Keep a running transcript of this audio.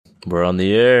We're on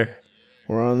the air.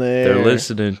 We're on the air. They're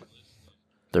listening.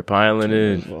 They're piling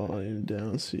in. Volume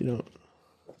down so you don't.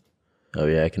 Oh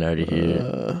yeah, I can already hear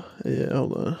it. Yeah,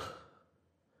 hold on.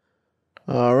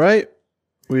 All right,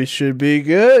 we should be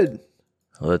good.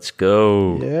 Let's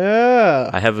go.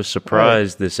 Yeah. I have a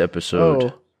surprise this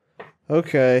episode. Oh,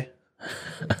 okay.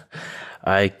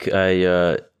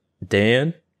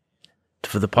 Dan,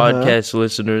 for the podcast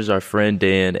listeners, our friend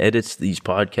Dan edits these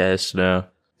podcasts now.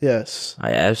 Yes.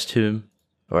 I asked him,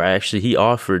 or actually he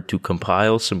offered to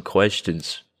compile some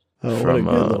questions. Oh,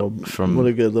 from, what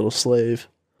a good little slave.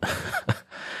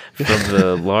 From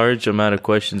the large amount of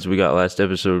questions we got last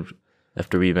episode,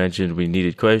 after we mentioned we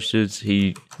needed questions,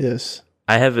 Yes.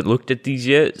 I haven't looked at these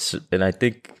yet, and I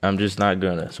think I'm just not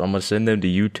gonna. So I'm gonna send them to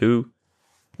you too.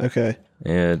 Okay.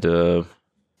 And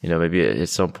maybe at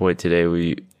some point today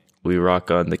we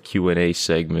rock on the Q&A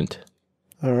segment.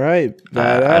 All right.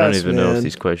 I don't even know if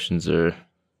these questions are.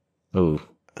 Oh.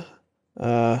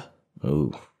 There's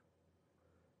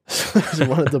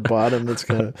one at the bottom that's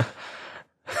gonna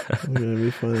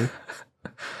be funny.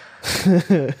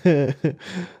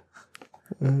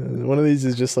 One of these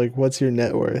is just like, what's your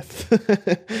net worth?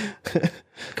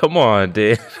 Come on,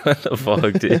 Dan. What the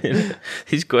fuck, dude?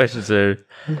 These questions are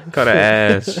kind of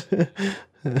ass.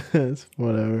 It's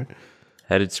whatever.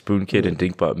 How did Spoon Kid and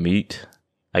Dinkbot meet?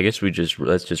 I guess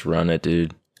let's just run it,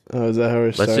 dude. Oh, is that how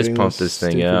we're starting? Let's just pump this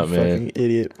thing out, man. Fucking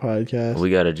idiot podcast.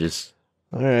 We gotta just.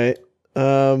 All right.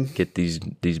 Get these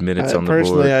minutes on the board.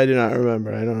 Personally, I do not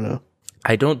remember. I don't know.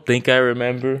 I don't think I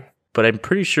remember, but I'm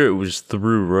pretty sure it was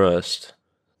through Rust.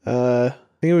 I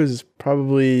think it was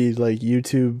probably like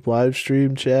YouTube live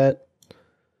stream chat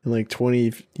in like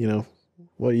 20,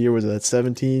 what year was that?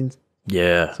 17?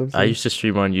 Yeah. Something? I used to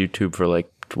stream on YouTube for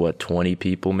like, 20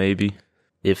 people maybe,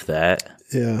 if that.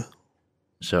 Yeah.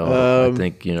 So I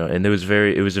think, and it was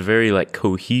a very like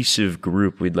cohesive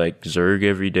group. We'd like Zerg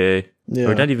every day. Yeah.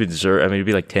 Or not even Zerg. I mean, it'd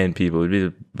be like 10 people.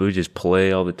 We would just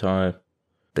play all the time.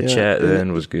 The chat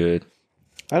then was good.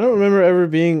 I don't remember ever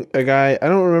being a guy. I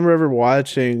don't remember ever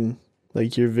watching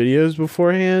like your videos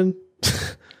beforehand.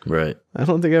 Right. I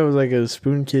don't think I was like a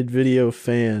Spoon Kid video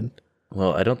fan.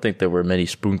 Well, I don't think there were many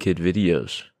Spoon Kid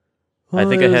videos. Well, I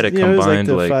think I had a combined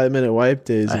it was like the 5-minute wipe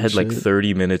days. I had like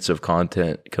 30 minutes of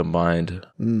content combined.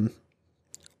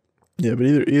 Yeah, but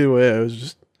either way,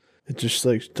 it just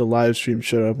like the live stream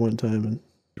showed up one time and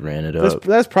ran it up.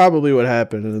 That's probably what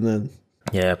happened, and then.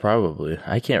 Yeah, probably.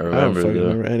 I can't remember. I don't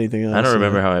remember anything else. I don't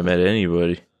remember how I met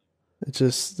anybody.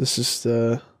 There's just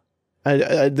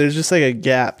like a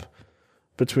gap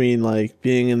between like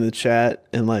being in the chat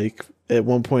and like at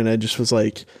one point I just was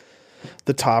like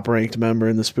the top ranked member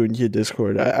in the Spoon Kid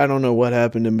Discord. I don't know what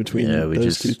happened in between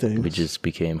those two things. We just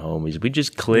became homies. We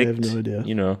just clicked. I have no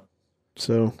idea.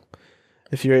 So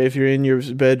if you're in your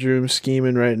bedroom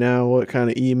scheming right now, what kind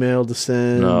of email to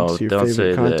send to your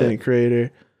favorite content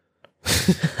creator?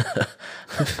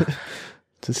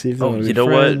 To see if they want to be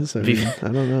friends. What?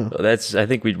 I don't know. I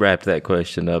think we wrapped that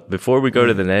question up. Before we go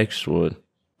to the next one,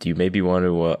 do you maybe want to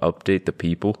update the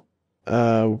people?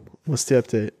 What's the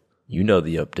update? You know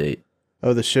the update.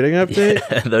 Oh, the shitting update?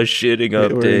 Yeah, the shitting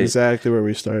update. We're exactly where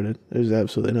we started. There's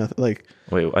absolutely nothing. Like,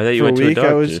 wait, I thought you went to a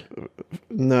doctor.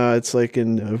 No, it's like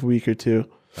in a week or two.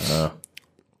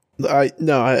 I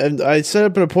set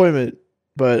up an appointment.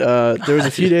 But there was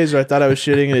a few days where I thought I was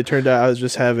shitting, and it turned out I was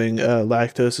just having a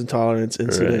lactose intolerance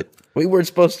incident. Right. We weren't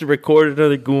supposed to record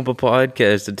another Goomba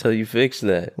podcast until you fixed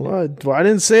that. What? Well, I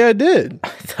didn't say I did. I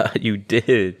thought you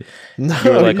did. No, you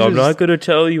were like, I'm not going to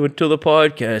tell you until the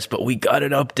podcast, but we got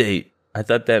an update. I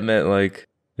thought that meant like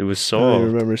it was solved. I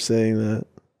don't remember saying that.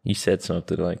 You said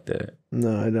something like that.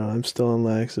 No, I don't. I'm still on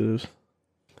laxatives.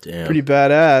 Damn. Pretty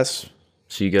badass.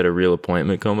 So you got a real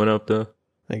appointment coming up, though?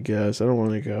 I guess. I don't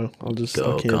want to go. I'll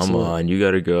go. Come on, you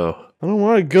gotta go. I don't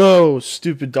want to go,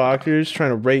 stupid doctors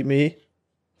trying to rape me.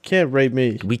 Can't rape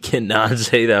me. We cannot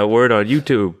say that word on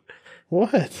YouTube.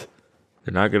 What?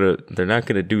 They're not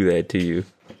gonna do that to you.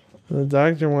 The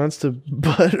doctor wants to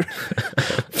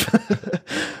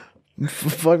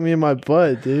fuck me in my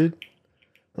butt, dude.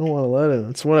 I don't want to let him.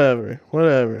 It's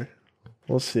whatever.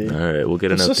 We'll see. All right, we'll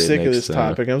get an update next time. I'm so sick of this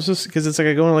topic. I'm just because it's like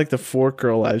I go on like the Fork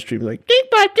Girl live stream, like,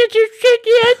 Dinkbot, did you shit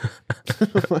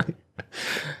yet? Like,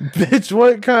 bitch,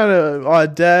 what kind of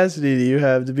audacity do you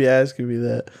have to be asking me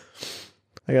that?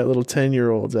 I got little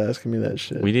 10-year-olds asking me that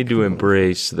shit. We need to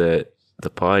embrace that the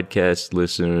podcast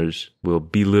listeners will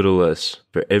belittle us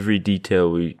for every detail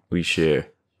we share.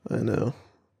 I know.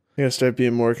 I gotta start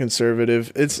being more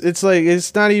conservative. It's like,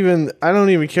 it's not even, I don't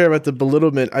even care about the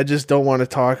belittlement. I just don't want to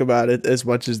talk about it as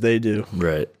much as they do.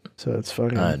 Right. So it's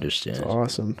fucking, I understand. It's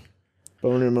awesome.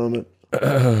 Boner moment.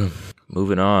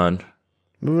 Moving on.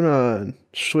 Moving on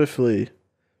swiftly.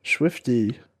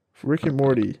 Swifty. Rick and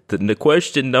Morty. The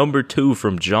question number 2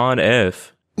 from John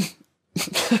F.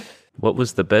 What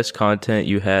was the best content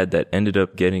you had that ended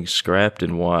up getting scrapped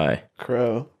and why?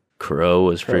 Crow. Crow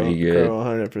was pretty good. Crow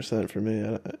 100% for me.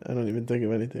 I don't even think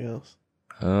of anything else.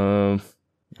 I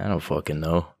don't fucking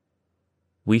know.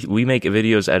 We make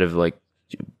videos out of like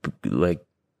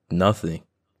nothing.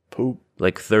 Poop.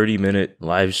 Like 30-minute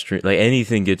live stream. Like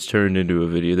anything gets turned into a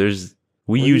video.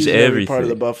 We use everything. Part of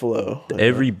the buffalo.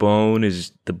 Every bone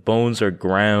the bones are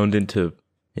ground into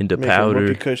powder.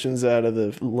 Whoopee cushions out of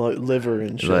the liver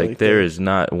and shit. Like there is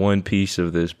not one piece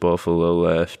of this buffalo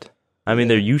left. I mean,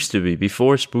 there used to be.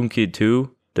 Before Spoon Kid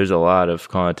 2, there's a lot of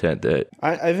content that...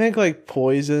 I think like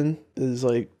Poison is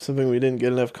like something we didn't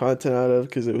get enough content out of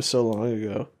because it was so long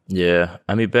ago. Yeah.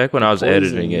 I mean, back when I was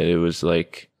editing it, it was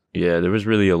like... Yeah, there was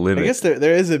really a limit. I guess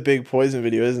there is a big Poison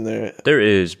video, isn't there? There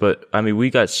is, but I mean, we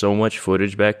got so much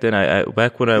footage back then.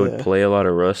 Back when I would play a lot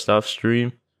of Rust off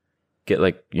stream, get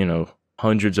like,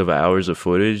 hundreds of hours of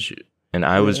footage, and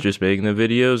I was just making the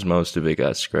videos, most of it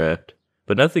got scrapped.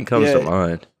 But nothing comes to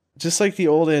mind. Just like the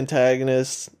old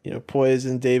antagonists,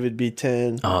 Poison, David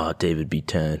B10. Oh, David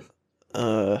B10.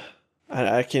 I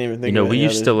can't even think of we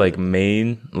used to like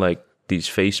main like these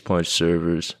face punch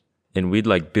servers. And we'd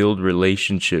like build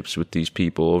relationships with these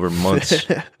people over months.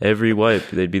 Every wipe,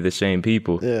 they'd be the same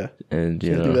people. Yeah, and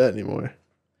can't do that anymore.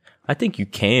 I think you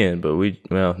can, but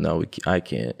I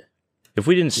can't. If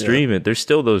we didn't stream it, there's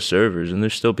still those servers, and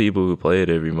there's still people who play it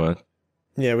every month.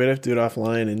 Yeah, we'd have to do it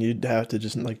offline, and you'd have to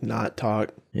just like not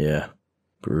talk. Yeah,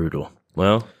 brutal.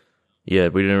 Well, yeah,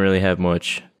 we didn't really have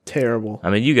much. Terrible. I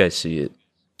mean, you guys see it.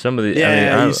 Some of the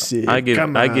you see it. I give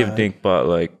Dinkbot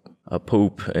like a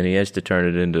poop, and he has to turn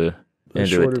it into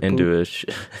like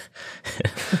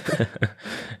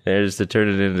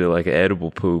an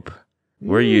edible poop.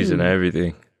 We're using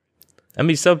everything. I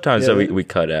mean, sometimes we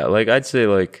cut out. Like I'd say,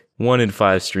 like 1 in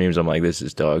 5 streams, I'm like, this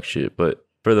is dog shit. But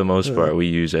for the most part, we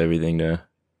use everything now.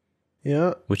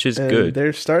 Yeah, which is good.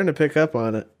 They're starting to pick up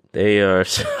on it. They are.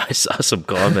 I saw some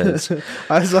comments. Yeah,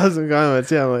 I'm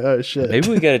like, oh shit. Maybe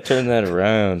we got to turn that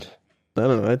around. I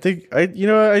don't know. I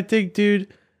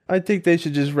think they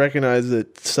should just recognize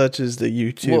that such is the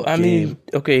YouTube game. Mean,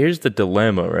 okay, here's the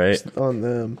dilemma, right? It's on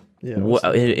them. Yeah.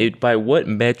 By what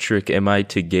metric am I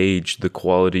to gauge the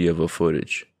quality of a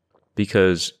footage?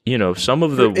 Because, some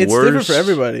of the worst... It's different for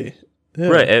everybody. Yeah.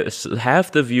 Right.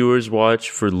 Half the viewers watch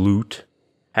for loot.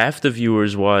 Half the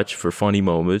viewers watch for funny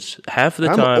moments. Half the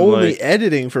time, I'm only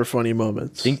editing for funny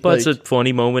moments. Dinkbot's a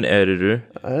funny moment editor.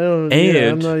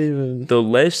 I'm not even... the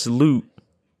less loot,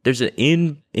 there's an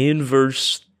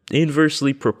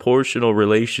inversely proportional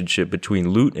relationship between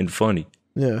loot and funny.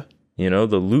 Yeah.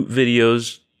 The loot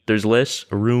videos, there's less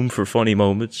room for funny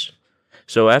moments.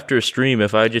 So after a stream,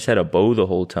 if I just had a bow the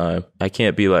whole time, I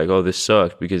can't be like, oh, this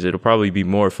sucked, because it'll probably be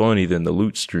more funny than the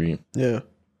loot stream. Yeah.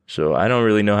 So I don't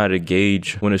really know how to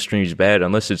gauge when a stream's bad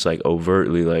unless it's like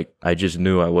overtly like I just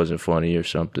knew I wasn't funny or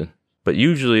something. But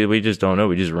usually we just don't know.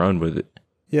 We just run with it.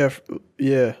 Yeah.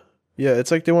 Yeah. Yeah. It's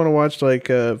like they want to watch like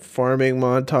a farming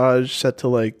montage set to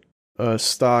like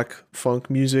stock funk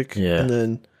music. Yeah. And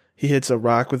then he hits a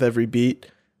rock with every beat.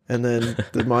 And then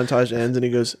the montage ends and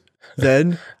he goes,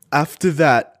 then after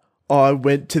that, I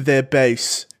went to their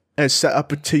base and set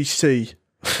up a TC.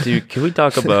 Dude, can we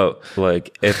talk about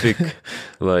like epic,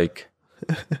 like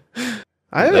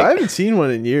I haven't seen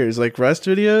one in years. Like Rust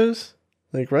videos,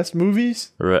 like Rust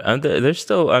movies. Right, they're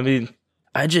still. I mean,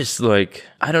 I just like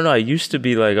I don't know. I used to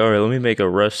be like, all right, let me make a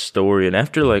Rust story, and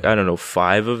after like I don't know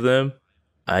 5 of them,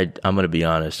 I'm gonna be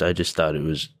honest. I just thought it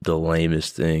was the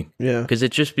lamest thing. Yeah, because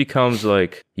it just becomes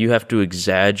like you have to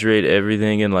exaggerate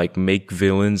everything and like make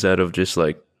villains out of just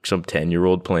like some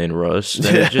 10-year-old playing Rust,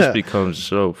 and it just becomes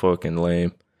so fucking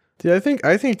lame. Dude, I think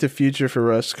the future for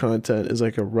Rust content is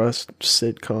like a Rust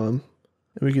sitcom.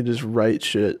 We could just write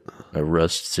shit. A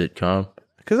Rust sitcom?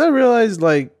 Because I realized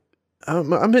like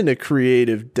I'm in a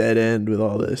creative dead end with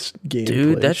all this gameplay.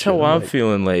 Dude, that's how I'm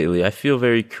feeling lately. I feel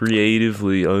very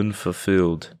creatively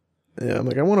unfulfilled. Yeah, I'm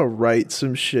like, I want to write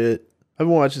some shit. I've been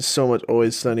watching so much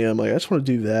Always Sunny. I'm like, I just want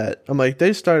to do that. I'm like,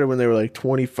 they started when they were like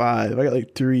 25. I got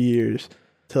like 3 years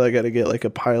till I got to get like a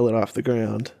pilot off the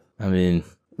ground. I mean,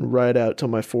 ride out till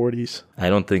my 40s. I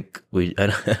don't think we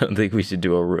should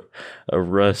do a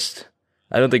Rust.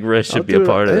 I don't think Rust should be a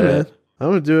part of that. Man, I'm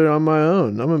gonna do it on my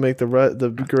own. I'm gonna make the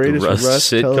greatest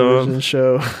Rust television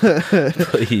show.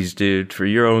 Please, dude, for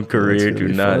your own career, do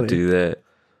not do that.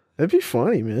 That'd be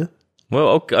funny, man. Well,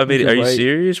 okay, I mean, are you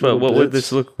serious? What would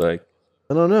this look like?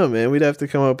 I don't know, man. We'd have to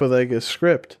come up with like a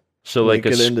script. So like a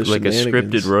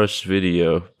scripted Rust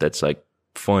video that's like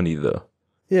funny though.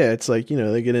 Yeah, it's like,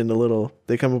 they get into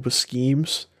they come up with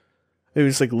schemes. Maybe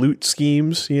it's like loot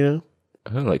schemes,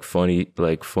 Like funny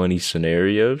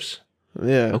scenarios.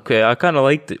 Yeah. Okay, I kind of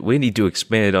like that. We need to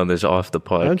expand on this off the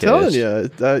podcast. I'm telling you,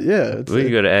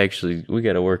 we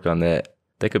gotta work on that.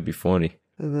 That could be funny.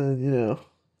 And then,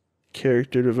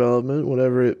 character development,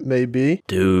 whatever it may be.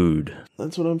 Dude.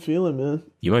 That's what I'm feeling, man.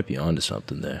 You might be onto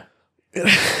something there. We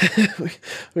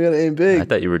gotta aim big. I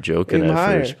thought you were joking at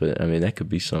first, but I mean, that could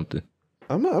be something.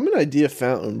 I'm an idea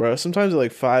fountain, bro. Sometimes at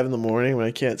like 5 a.m. when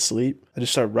I can't sleep, I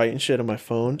just start writing shit on my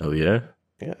phone. Oh, yeah?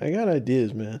 Yeah, I got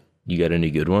ideas, man. You got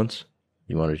any good ones?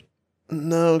 You want to?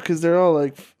 No, because they're all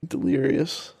like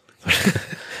delirious.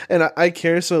 And I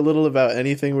care so little about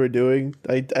anything we're doing.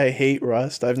 I hate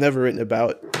Rust. I've never written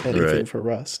about anything for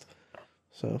Rust.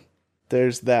 So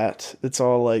there's that. It's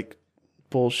all like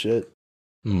bullshit.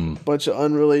 Bunch of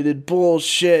unrelated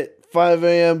bullshit. 5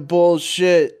 a.m.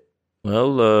 bullshit.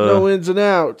 Well, no ins and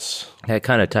outs. That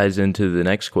kind of ties into the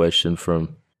next question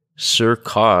from Sir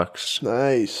Cox.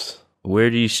 Nice. Where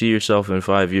do you see yourself in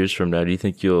 5 years from now? Do you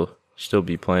think you'll still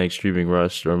be streaming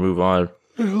Rust, or move on?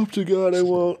 I hope to God I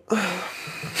won't.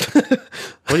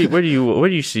 Where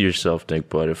do you see yourself,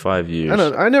 Dinkbud, in 5 years?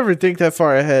 I never think that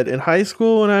far ahead. In high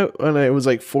school, when I was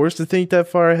like forced to think that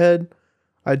far ahead,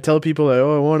 I'd tell people like,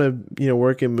 "Oh, I want to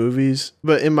work in movies."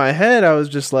 But in my head, I was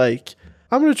just like,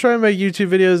 I'm going to try and make YouTube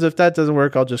videos. If that doesn't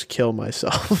work, I'll just kill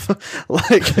myself.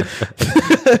 like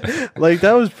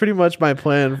that was pretty much my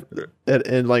plan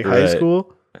in high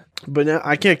school. But now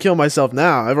I can't kill myself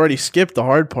now. I've already skipped the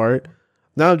hard part.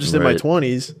 Now I'm just in my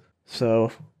 20s.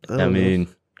 So, I mean,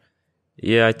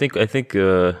 yeah, I think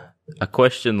a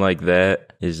question like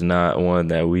that is not one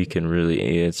that we can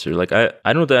really answer. Like I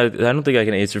don't think I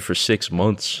can answer for 6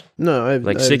 months. No,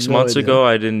 I 6 months ago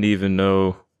I didn't even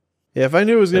know. Yeah, if I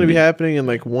knew it was going to be happening in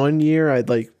like 1 year, I'd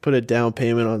like put a down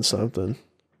payment on something.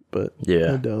 But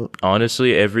I don't.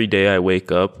 Honestly, every day I wake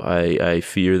up, I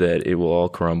fear that it will all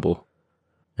crumble,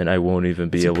 and I won't even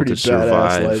be able to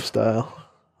survive. Badass lifestyle.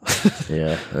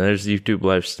 Yeah, there's YouTube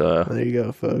lifestyle. There you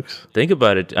go, folks. Think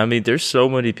about it. I mean, there's so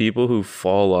many people who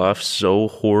fall off so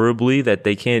horribly that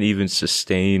they can't even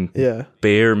sustain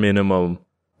bare minimum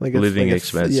living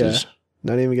expenses.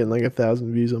 Not even getting like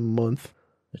 1,000 views a month.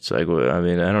 It's like, I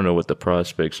mean, I don't know what the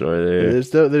prospects are there.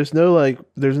 There's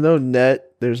no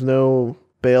net, there's no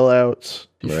bailouts.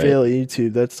 You fail at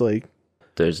YouTube, that's like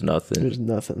there's nothing. There's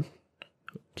nothing.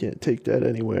 Can't take that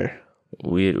anywhere.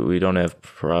 We don't have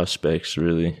prospects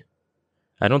really.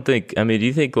 I don't think. I mean, do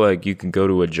you think like you can go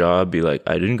to a job, be like,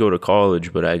 I didn't go to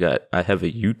college, but I have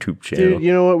a YouTube channel. Dude,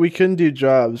 you know what? We couldn't do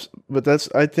jobs, but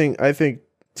I think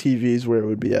TV is where it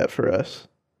would be at for us.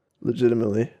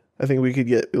 Legitimately. I think we could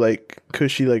get like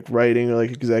cushy like writing or like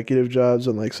executive jobs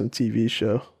on like some TV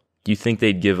show. Do you think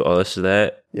they'd give us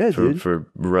that? Yeah, dude. For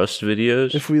Rust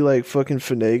videos? If we like fucking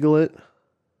finagle it.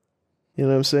 You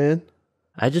know what I'm saying?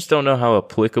 I just don't know how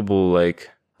applicable like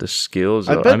the skills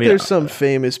are. I bet there's some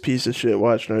famous piece of shit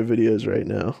watching our videos right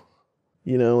now.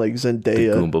 You know, like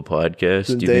Zendaya. The Goomba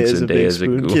podcast. Do you think Zendaya's a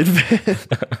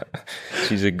Goomba?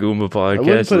 She's a Goomba podcast. I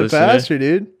wouldn't put it past her,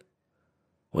 dude.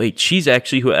 Wait, she's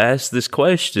actually who asked this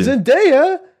question.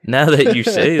 Zendaya? Now that you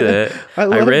say that,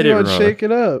 I read it wrong. Shake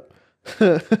It Up.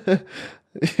 You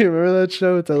remember that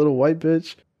show with that little white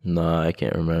bitch? No, I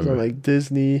can't remember. It was on like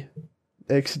Disney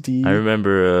XD. I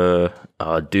remember,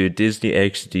 Disney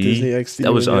XD. Disney XD.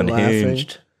 That was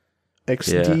Unhinged.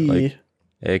 XD. Yeah, like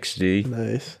XD.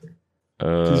 Nice.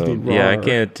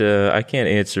 Yeah, I can't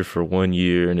answer for 1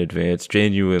 year in advance.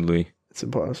 Genuinely. It's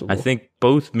impossible. I think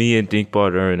both me and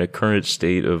Dinkbot are in a current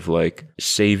state of like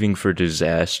saving for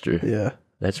disaster. Yeah.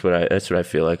 That's what I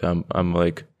feel like. I'm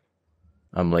like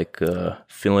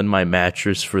filling my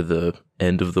mattress for the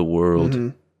end of the world. Mm-hmm.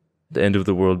 The end of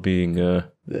the world being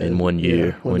in 1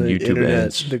 year when YouTube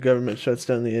ends. The government shuts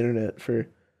down the internet for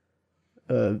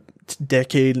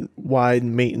decade-wide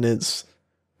maintenance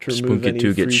to remove any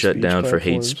to get shut down platforms. For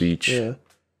hate speech. Yeah.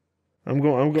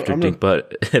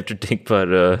 After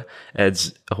Dinkbot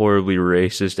adds horribly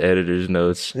racist editor's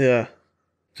notes. Yeah.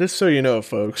 Just so you know,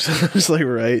 folks. Just like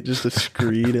just a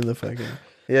screed in the fucking...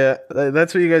 Yeah,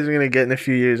 that's what you guys are going to get in a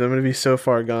few years. I'm going to be so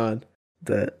far gone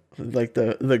that like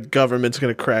the government's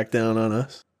going to crack down on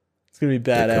us. It's going to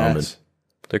be badass.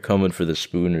 They're coming for the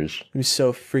spooners. It's going to be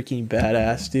so freaking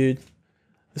badass, dude.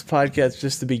 This podcast's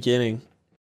just the beginning.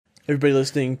 Everybody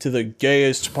listening to the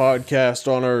gayest podcast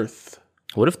on earth.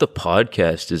 What if the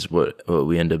podcast is what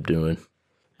we end up doing?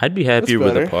 I'd be happier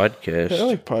with a podcast. I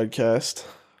like podcast.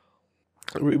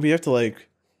 We have to like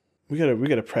We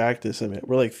gotta practice. I mean,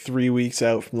 we're like 3 weeks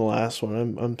out from the last one.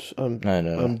 I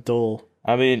know. I'm dull.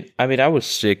 I mean, I was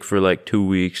sick for like 2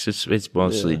 weeks. It's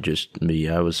mostly just me.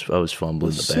 I was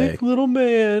fumbling the bag. Sick little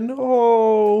man.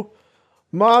 Oh,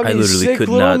 mommy, I literally sick could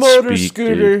little not motor speak,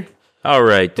 scooter. dude. All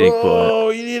right, Dick Butt. Oh,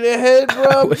 you need a head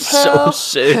rub, I was pal?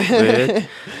 so sick, man.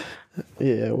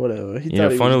 Yeah, whatever.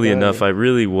 Funnily enough, I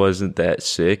really wasn't that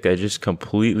sick. I just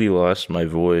completely lost my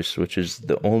voice, which is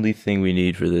the only thing we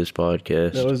need for this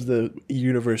podcast. That was the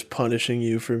universe punishing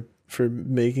you for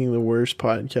making the worst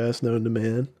podcast known to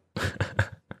man.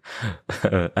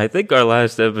 I think our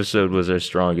last episode was our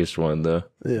strongest one, though.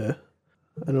 Yeah,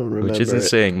 I don't remember. Which isn't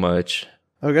saying much.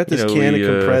 I've got this can of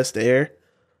compressed air.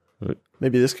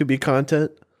 Maybe this could be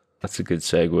content. That's a good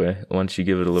segue. Why don't you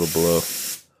give it a little blow?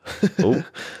 Oh.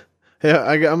 Yeah,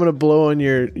 I'm gonna blow on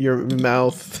your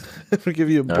mouth. I'm gonna give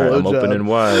you a blow I'm job. opening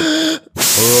wide.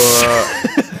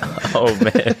 Oh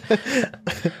man,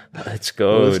 let's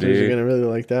go, Listeners dude. are gonna really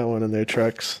like that one in their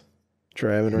trucks,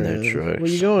 driving around. Trucks. Where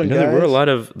you going, guys? There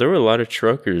were a lot of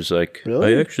truckers. Like,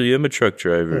 really? I actually am a truck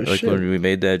driver. Oh, like shit. when we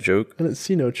made that joke. I didn't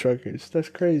see no truckers. That's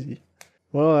crazy.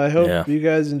 Well, I hope you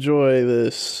guys enjoy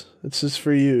this. This is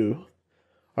for you,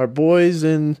 our boys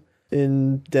in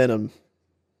denim.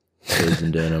 Boys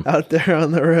in denim. Out there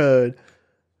on the road.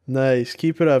 Nice.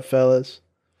 Keep it up, fellas.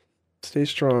 Stay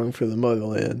strong for the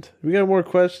motherland. We got more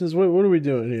questions. What are we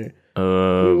doing here?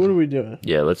 What are we doing?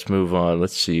 Yeah, let's move on.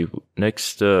 Let's see.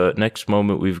 Next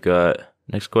moment we've got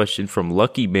next question from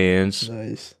Lucky Bands.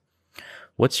 Nice.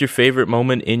 What's your favorite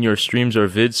moment in your streams or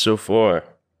vids so far?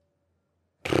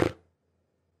 I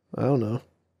don't know.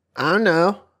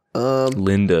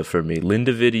 Linda for me.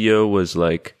 Linda video was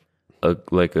like a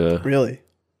really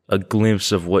a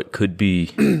glimpse of what could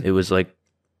be. It was like,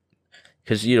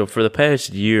 because for the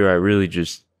past year I really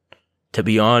just, to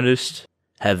be honest,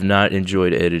 have not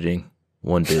enjoyed editing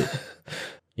one bit.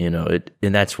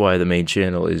 And that's why the main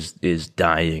channel is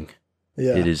dying.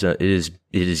 Yeah. It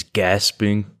is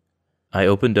gasping. I'll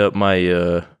open up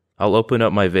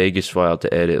my Vegas file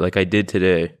to edit like I did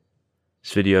today.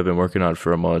 This video I've been working on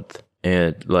for a month,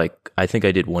 and like I think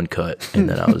I did one cut, and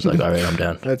then I was like, all right, I'm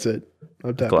done. That's it.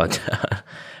 I'm done.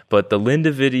 But the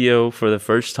Linda video for the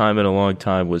first time in a long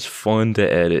time was fun to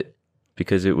edit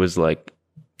because it was like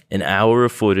an hour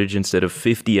of footage instead of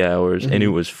 50 hours, and it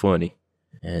was funny.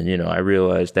 And I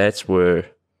realized that's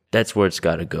where it's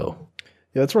got to go.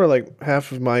 Yeah, that's where like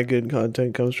half of my good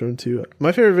content comes from too.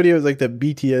 My favorite video is like the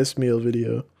BTS meal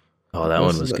video. Oh, that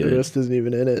one was good. The rest isn't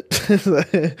even in it.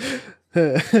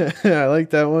 I like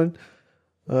that one.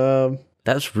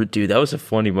 That was a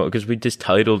funny moment because we just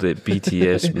titled it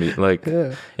BTS. Like,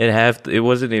 it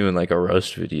wasn't even like a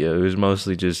Rust video. It was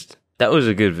mostly just, that was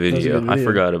a good video. I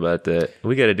forgot about that.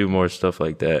 We got to do more stuff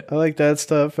like that. I like that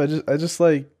stuff. I just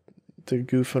like the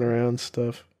goofing around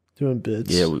stuff, doing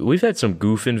bits. Yeah, we've had some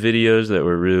goofing videos that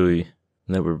were really,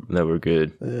 that were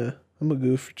good. Yeah, I'm a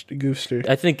goofster.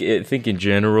 I think in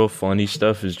general, funny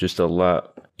stuff is just a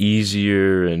lot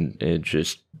easier and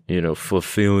just,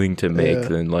 fulfilling to make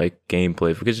than like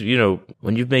gameplay. Because,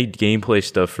 when you've made gameplay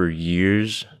stuff for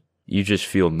years, you just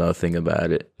feel nothing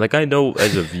about it. Like I know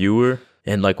as a viewer,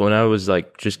 and like when I was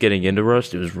like just getting into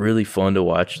Rust, it was really fun to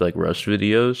watch like Rust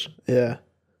videos. Yeah.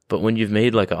 But when you've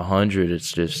made like 100,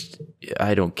 it's just,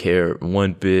 I don't care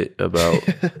one bit about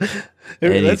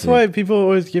anything. That's why people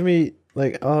always give me,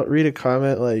 like, I'll read a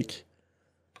comment like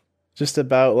just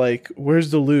about like,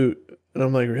 where's the loot? And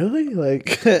I'm like, really?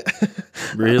 Like,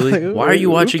 really? Like, why are you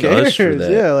watching us for that?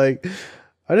 Yeah, like,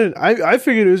 I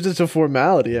figured it was just a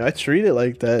formality. I treat it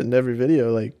like that in every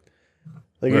video. Like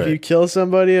right. If you kill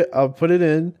somebody, I'll put it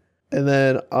in, and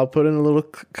then I'll put in a little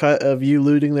cut of you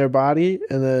looting their body,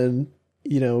 and then,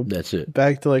 that's it.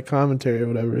 Back to like commentary or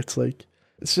whatever. It's like,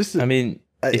 it's just,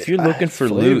 if you're looking for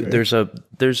loot, there's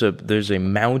a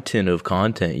mountain of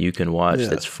content you can watch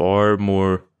that's far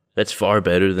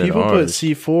better than people ours.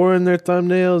 Put C4 in their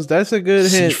thumbnails. That's a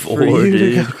good hint C4, for you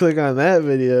dude. to go click on that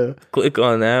video. Click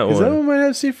on that one. Because that one might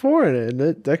have C4 in it.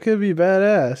 And that could be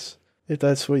badass if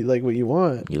that's what you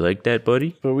want. You like that,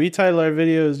 buddy? But we title our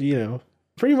videos,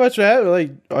 pretty much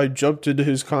like I jumped into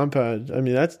his compound. I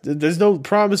mean, there's no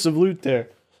promise of loot there,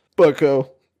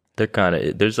 bucko.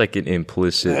 There's like an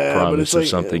implicit promise of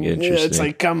something interesting. Yeah, it's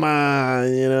like, come on,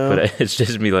 But it's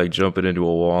just me like jumping into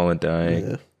a wall and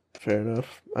dying. Yeah, fair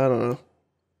enough. I don't know.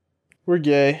 We're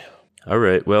gay. All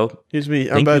right, well, here's me.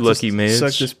 I'm about to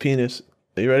suck this penis.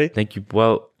 Are you ready? Thank you.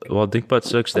 While Dinkbutt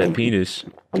sucks that penis,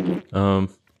 a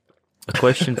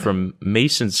question from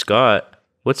Mason Scott.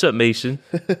 What's up, Mason?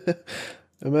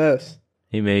 MS.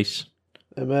 Hey, Mace.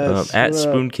 MS. At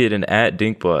Spoon Kid and at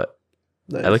Dinkbutt.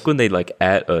 Nice. I like when they like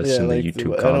at us in like the YouTube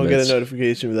comments. I don't get a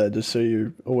notification of that, just so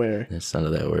you're aware. That's none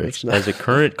of that works. As a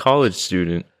current college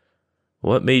student,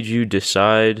 what made you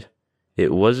decide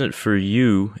it wasn't for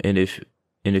you? And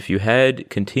if you had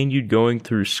continued going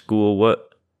through school,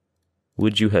 what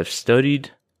would you have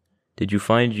studied? Did you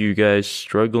find you guys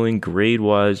struggling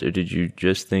grade-wise, or did you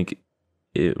just think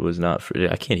it was not for...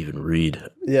 I can't even read.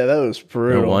 Yeah, that was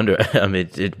brutal. No wonder. I mean,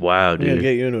 wow, dude. I'm gonna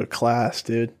get you into a class,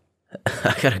 dude.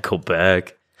 I gotta go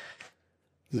back.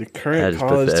 As a current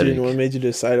college student, what made you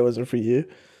decide it wasn't for you?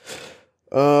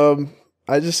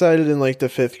 I decided in like the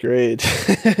 5th grade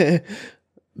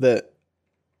that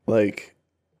like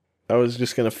I was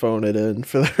just gonna phone it in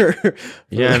for the.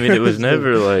 Yeah, I mean, it was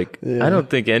never like. Yeah. I don't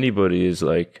think anybody is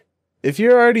like. If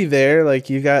you're already there, like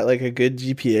you got like a good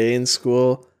GPA in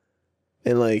school,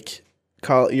 and like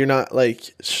you're not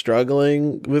like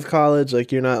struggling with college,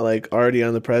 like you're not like already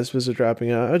on the precipice of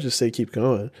dropping out, I'd just say keep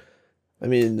going. I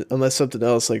mean, unless something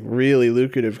else like really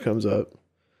lucrative comes up.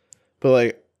 But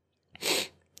like,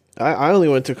 I only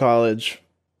went to college,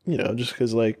 you know, just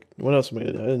because like, what else am I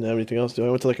gonna do? I didn't have anything else to do.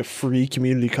 I went to like a free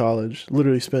community college,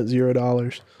 literally spent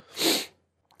 $0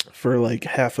 for like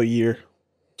half a year.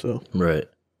 So right.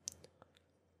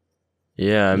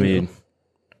 Yeah, I mean,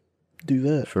 do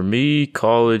that. For me,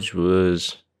 college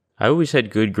was, I always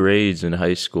had good grades in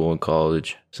high school and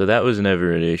college, so that was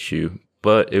never an issue.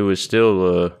 But it was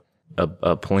still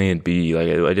a plan B. Like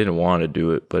I didn't want to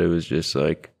do it, but it was just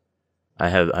like I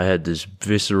had this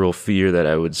visceral fear that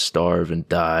I would starve and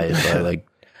die if I like.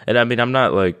 And I mean, I'm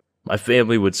not like my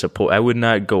family would support. I would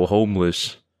not go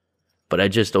homeless, but I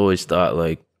just always thought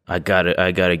like I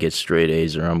gotta get straight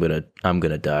A's or I'm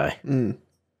gonna die.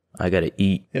 I gotta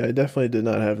eat. Yeah, I definitely did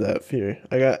not have that fear.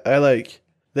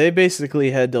 They basically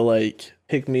had to like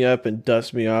pick me up and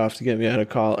dust me off to get me out of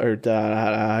college or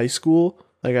out of high school.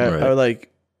 Like I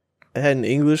had an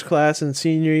English class in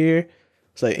senior year.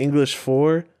 It's like English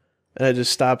 4, and I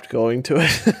just stopped going to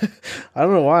it. I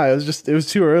don't know why. It was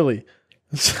too early,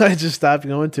 so I just stopped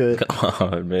going to it. Come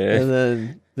on, man. And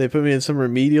then they put me in some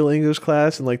remedial English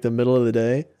class in like the middle of the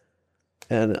day,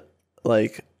 and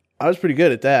like I was pretty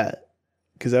good at that.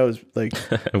 Because I was like...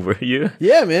 Were you?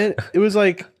 Yeah, man. It was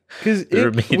like... Because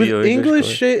with English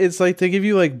shit, it's like they give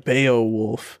you like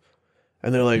Beowulf.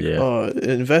 And they're like, oh,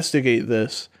 investigate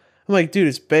this. I'm like, dude,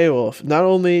 it's Beowulf. Not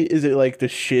only is it like the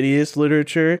shittiest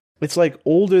literature, it's like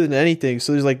older than anything.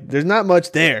 So there's not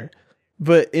much there.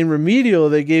 But in remedial,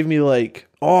 they gave me like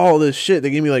all this shit. They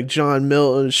gave me like John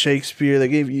Milton, Shakespeare. They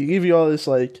gave you all this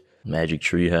like... Magic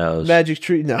Treehouse.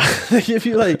 No. They give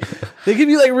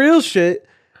you like real shit.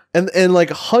 And like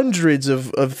hundreds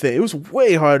of things. It was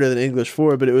way harder than English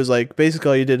 4, but it was like basically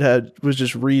all you did was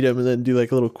just read them and then do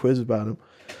like a little quiz about them.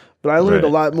 But I learned a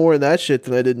lot more in that shit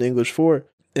than I did in English 4.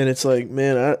 And it's like,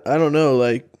 man, I don't know.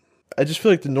 Like, I just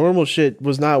feel like the normal shit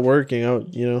was not working.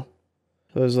 I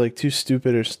was like too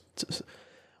stupid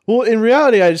well, in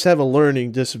reality, I just have a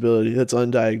learning disability that's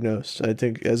undiagnosed. I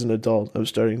think as an adult, I'm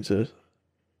starting to,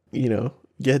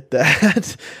 get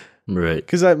that. Right.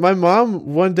 Because my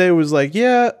mom one day was like,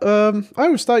 yeah, I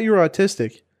always thought you were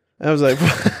autistic. And I was like,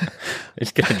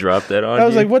 it's going to drop that on you? I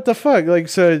was like, what the fuck? Like,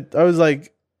 so I was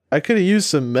like, I could have used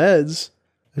some meds.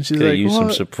 And she's like, use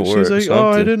some support. She's like,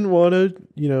 oh, I didn't want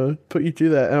to, put you through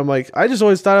that. And I'm like, I just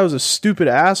always thought I was a stupid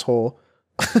asshole.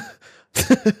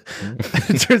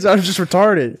 It turns out I'm just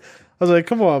retarded. I was like,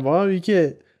 come on, Mom, you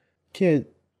can't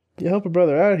help a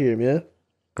brother out here, man.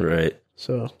 Right.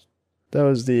 So that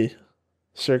was the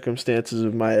circumstances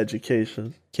of my education,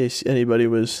 in case anybody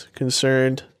was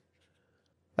concerned.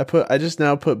 I just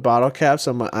now put bottle caps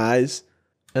on my eyes,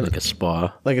 and like a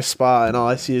spa, and all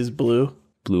I see is blue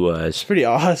eyes. It's pretty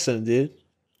awesome, dude.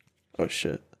 Oh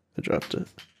shit, I dropped it.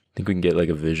 Think we can get like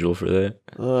a visual for that?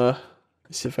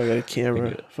 Let's see if I got a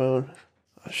camera phone.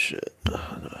 Oh shit, no,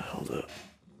 hold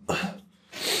up.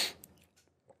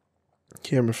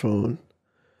 Camera phone.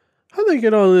 How'd they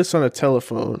get all this on a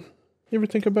telephone? You ever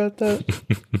think about that?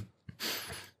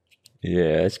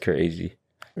 Yeah, that's crazy.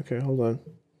 Okay, hold on.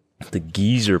 The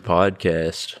Geezer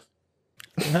podcast.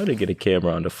 How'd they get a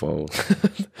camera on the phone?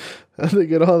 How'd they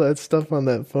get all that stuff on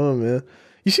that phone, man?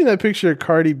 You seen that picture of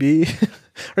Cardi B?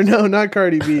 Or no, not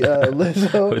Cardi B,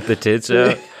 Lizzo. With the tits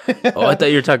out? Oh, I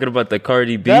thought you were talking about the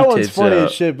Cardi B that one's tits funny out.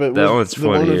 As shit, but that one's the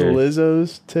one with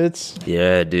Lizzo's tits?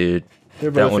 Yeah, dude.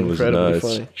 They're both incredibly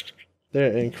funny.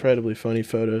 They're incredibly funny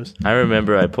photos. I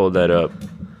remember I pulled that up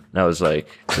And I was like,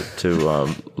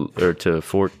 to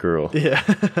Fort Girl. Yeah.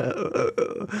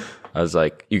 I was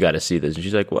like, you got to see this. And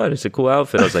she's like, what? It's a cool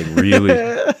outfit. I was like, really?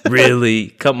 Really?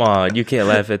 Come on. You can't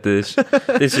laugh at this.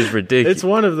 This is ridiculous. It's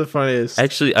one of the funniest.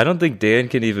 Actually, I don't think Dan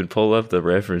can even pull up the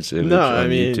reference image on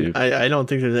YouTube. I don't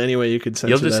think there's any way you could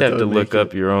censor You'll just that have to look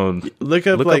up your own. Look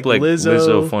up like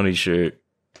Lizzo funny shirt.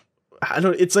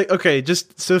 It's like, okay,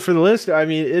 just so for the listener, I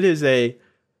mean, it is a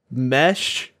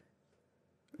mesh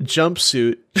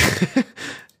jumpsuit.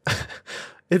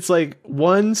 It's like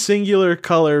one singular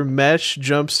color mesh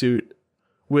jumpsuit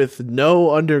with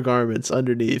no undergarments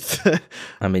underneath.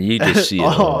 I mean, you just see it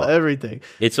all. Everything.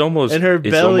 It's almost, and her it's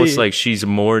belly, almost like she's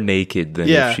more naked than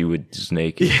if she was just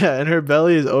naked. Yeah, and her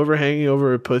belly is overhanging over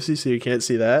her pussy, so you can't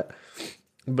see that.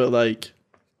 But like,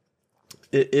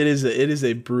 it is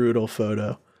a brutal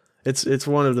photo. It's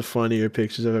one of the funnier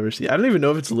pictures I've ever seen. I don't even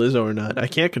know if it's Lizzo or not. I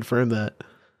can't confirm that.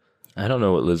 I don't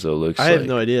know what Lizzo looks like. I have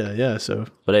no idea. Yeah, so.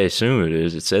 But I assume it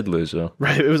is. It said Lizzo.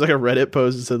 Right. It was like a Reddit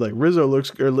post that said like Lizzo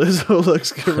looks good.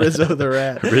 Rizzo the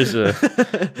rat. Rizzo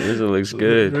looks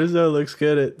good. Rizzo looks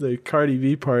good at the Cardi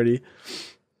B party.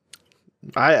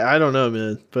 I don't know,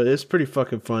 man, but it's pretty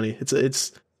fucking funny.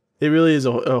 It really is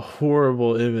a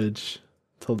horrible image,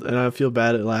 and I feel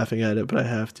bad at laughing at it, but I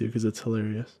have to because it's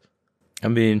hilarious. I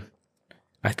mean,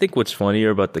 I think what's funnier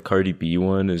about the Cardi B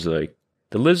one is like,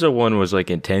 the Lizzo one was like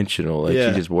intentional, like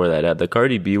she just wore that out. The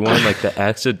Cardi B one, like the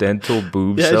accidental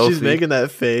boob selfie. She's making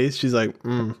that face. She's like,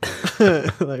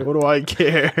 like, what do I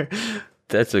care?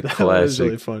 That's a classic. That was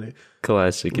really funny.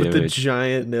 Classic with image. The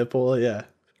giant nipple. Yeah,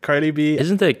 Cardi B.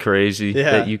 Isn't that crazy?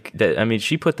 Yeah. I mean,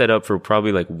 she put that up for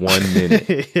probably like 1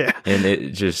 minute. Yeah, and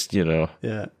it just,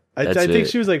 Yeah, I think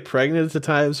she was like pregnant at the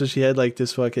time, so she had like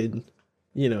this fucking,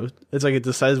 it's like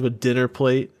the size of a dinner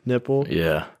plate nipple.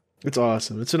 Yeah. It's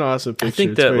awesome. It's an awesome picture. I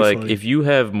think that like funny. If you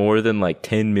have more than like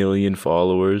 10 million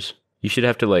followers, you should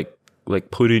have to like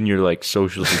put in your like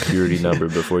social security number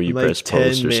before you press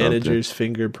post or 10 something. managers'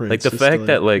 fingerprints. Like the fact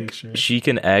that like she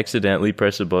can accidentally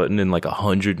press a button and like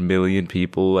 100 million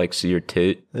people like see her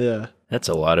tit. Yeah. That's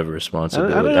a lot of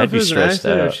responsibility. I don't know I'd be stressed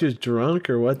out. Or if she was drunk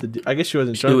or what. I guess she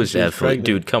wasn't drunk. It was definitely,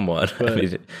 dude. Come on. I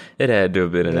mean, it had to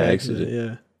have been an accident.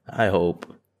 Yeah. I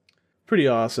hope. Pretty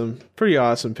awesome. Pretty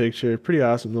awesome picture. Pretty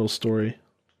awesome little story.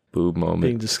 Boob moment.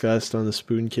 Being discussed on the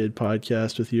Spoon Kid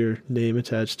podcast with your name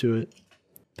attached to it.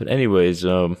 But anyways,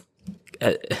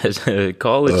 as a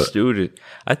college student,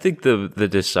 I think the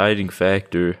deciding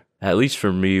factor, at least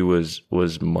for me, was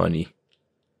money.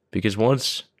 Because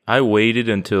once I waited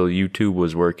until YouTube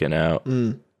was working out,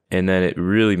 and then it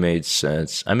really made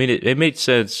sense. I mean, it made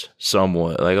sense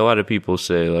somewhat. Like a lot of people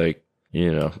say, like,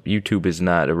 YouTube is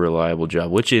not a reliable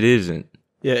job, which it isn't.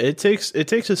 Yeah, it takes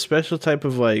a special type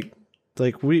of like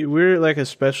we're like a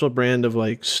special brand of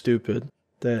like stupid.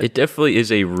 That it definitely is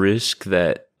a risk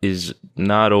that is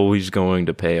not always going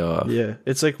to pay off. Yeah,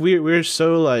 it's like we're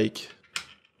so like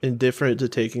indifferent to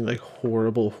taking like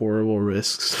horrible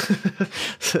risks.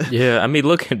 Yeah, I mean,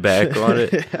 looking back on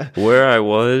it, where I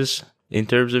was in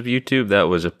terms of YouTube, that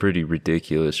was a pretty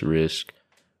ridiculous risk.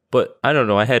 But I don't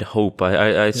know, I had hope.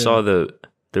 I saw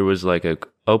there was like a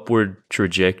upward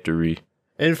trajectory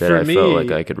and that for I me, felt like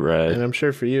I could ride. And I'm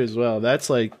sure for you as well. That's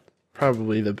like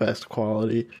probably the best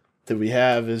quality that we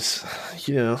have is,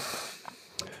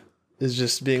 is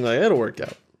just being like, it'll work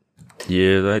out.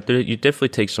 Yeah, like you definitely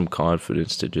take some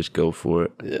confidence to just go for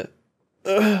it.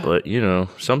 Yeah. But,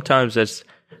 sometimes that's...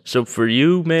 So for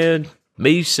you, man,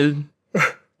 Mason,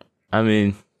 I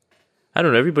mean, I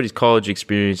don't know, everybody's college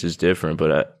experience is different,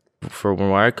 but from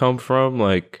where I come from,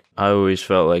 like, I always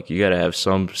felt like you gotta have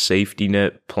some safety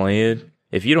net plan.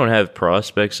 If you don't have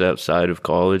prospects outside of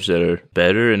college that are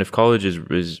better, and if college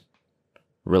is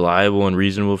reliable and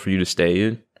reasonable for you to stay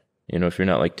in, if you're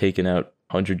not like taking out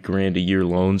 $100,000 a year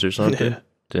loans or something,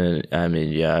 then I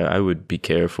mean, yeah, I would be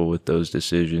careful with those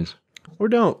decisions. Or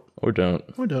don't.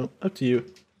 Up to you.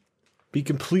 Be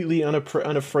completely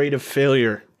unafraid of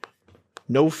failure.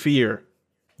 No fear.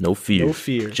 No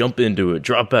fear. Jump into it.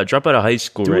 Drop out of high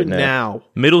school right now. Do it now.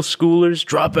 Middle schoolers,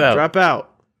 drop out.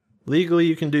 Legally,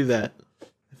 you can do that,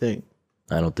 I think.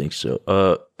 I don't think so.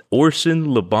 Orson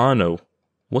Labano.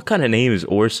 What kind of name is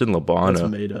Orson Labano? That's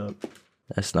made up.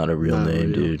 That's not a real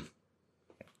name, dude.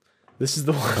 This is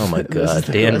the one. Oh my God.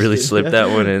 Dan really slipped that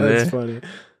one in there. That's funny.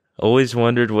 Always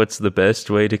wondered what's the best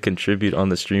way to contribute on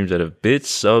the streams out of bits,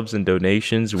 subs, and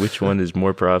donations. Which one is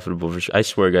more profitable? I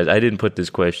swear, guys, I didn't put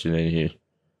this question in here.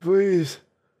 Please.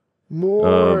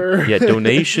 More. Yeah,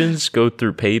 donations go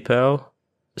through PayPal.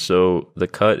 So the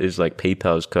cut is like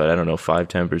PayPal's cut. I don't know,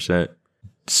 5-10%.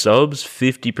 Subs,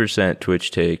 50%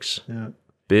 Twitch takes. Yeah.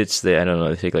 Bits, they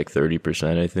take like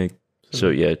 30%, I think. So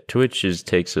yeah, Twitch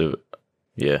takes a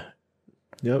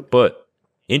Yep. But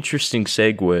interesting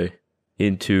segue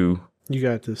into. You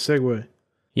got the segue.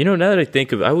 Now that I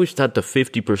think of it, I always thought the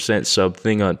 50% sub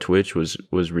thing on Twitch was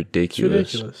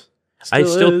ridiculous. It's ridiculous. I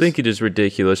still think it is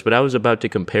ridiculous, but I was about to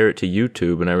compare it to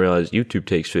YouTube, and I realized YouTube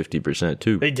takes 50%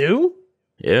 too. They do?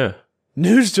 Yeah.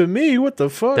 News to me. What the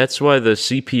fuck? That's why the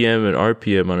CPM and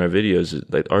RPM on our videos,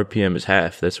 like RPM is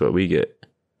half. That's what we get.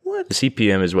 What? The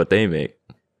CPM is what they make.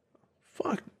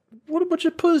 Fuck. What a bunch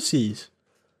of pussies.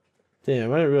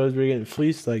 Damn, I didn't realize we were getting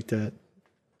fleeced like that.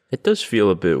 It does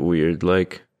feel a bit weird.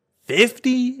 Like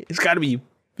 50? It's got to be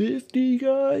 50,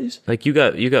 guys. Like you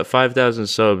got 5,000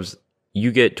 subs.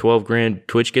 You get 12 grand.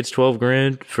 Twitch gets 12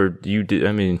 grand for you.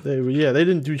 I mean, they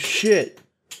didn't do shit.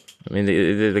 I mean,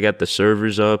 they got the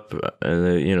servers up, and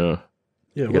they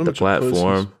got the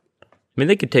platform. I mean,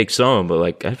 they could take some, but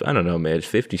like I don't know, man.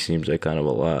 50 seems like kind of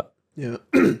a lot. Yeah,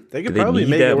 they could probably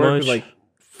make it work with like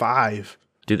 5.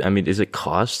 Dude, I mean, does it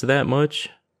cost that much?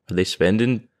 Are they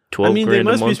spending 12 grand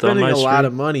a month on my stream? They must be spending a lot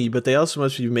of money, but they also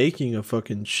must be making a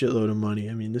fucking shitload of money.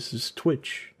 I mean, this is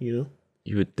Twitch, You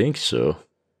would think so.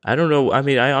 I don't know. I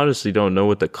mean, I honestly don't know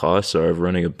what the costs are of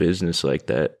running a business like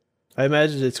that. I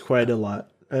imagine it's quite a lot.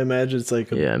 I imagine it's like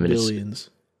billions.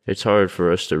 It's hard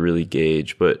for us to really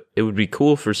gauge, but it would be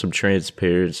cool for some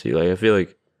transparency. Like, I feel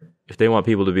like if they want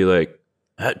people to be like,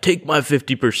 take my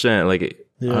 50%, like,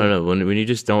 I don't know, when you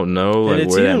just don't know, like,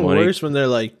 and where that money... it's even worse when they're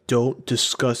like, don't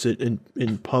discuss it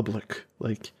in public.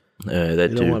 Like, they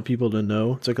don't want people to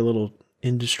know. It's like a little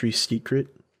industry secret.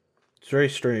 It's very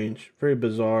strange, very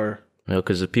bizarre.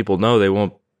 Because if people know, they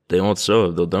won't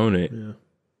sub, they'll donate. Yeah,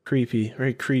 creepy,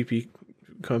 very creepy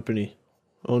company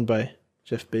owned by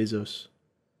Jeff Bezos.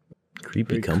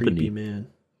 Creepy company, creepy man.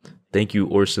 Thank you,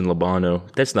 Orson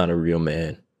Labano. That's not a real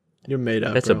man. You're made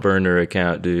up. That's a burner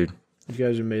account, dude. You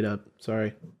guys are made up.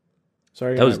 Sorry.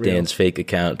 That was Dan's fake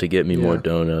account to get me more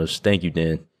donos. Thank you,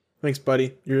 Dan. Thanks,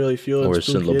 buddy. You really feel it.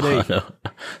 Orson Labano.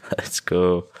 Let's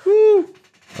go. Woo!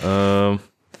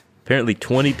 Apparently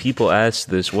 20 people asked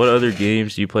this. What other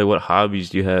games do you play? What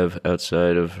hobbies do you have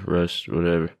outside of Rust,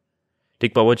 whatever?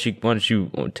 Dickball, why don't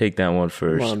you take that one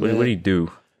first? What do you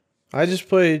do? I just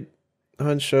played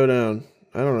Hunt Showdown.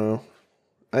 I don't know.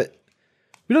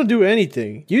 We don't do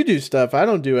anything. You do stuff. I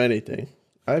don't do anything.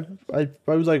 I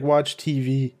was like watch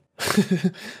TV.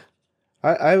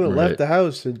 I haven't left the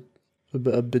house in a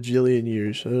bajillion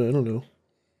years. I don't know.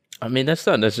 I mean, that's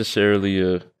not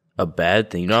necessarily a bad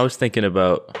thing. I was thinking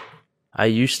about, I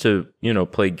used to,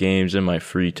 play games in my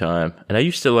free time. And I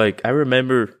used to I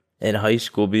remember in high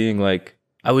school being like,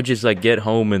 I would just get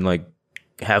home and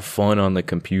have fun on the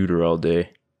computer all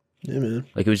day. Yeah, man.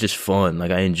 It was just fun.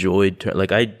 I enjoyed,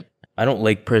 I don't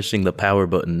like pressing the power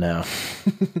button now.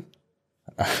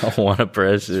 I don't want to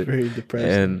press it. It's very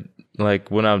depressing. And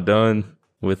when I'm done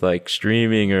with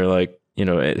streaming or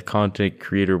content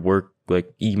creator work,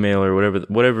 email or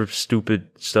whatever stupid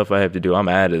stuff I have to do, I'm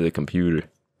out of the computer.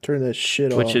 Turn that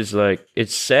shit off. Which is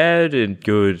it's sad and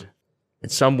good. In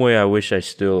some way, I wish I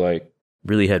still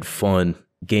really had fun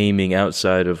gaming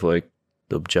outside of the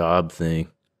job thing,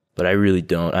 but I really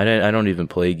don't. I don't even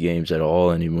play games at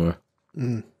all anymore.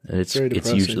 And it's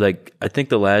usually I think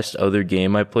the last other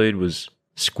game I played was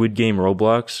Squid Game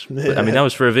Roblox. Yeah. I mean, that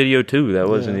was for a video too. That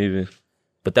wasn't even,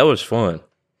 but that was fun.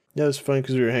 Yeah, it was fun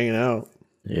because we were hanging out.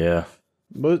 Yeah.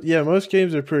 Most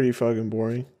games are pretty fucking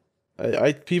boring.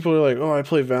 People are like, oh, I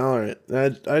play Valorant.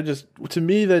 To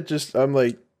me, I'm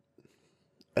like,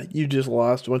 you just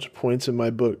lost a bunch of points in my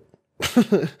book.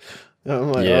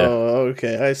 I'm like, oh,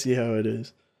 okay, I see how it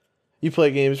is. You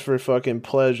play games for fucking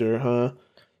pleasure, huh?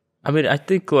 I mean, I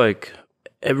think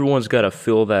everyone's got to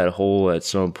fill that hole at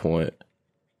some point.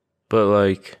 But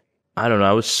I don't know.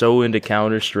 I was so into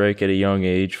Counter-Strike at a young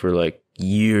age for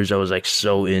years. I was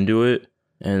so into it.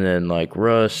 And then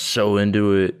Rust, so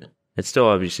into it. I'd still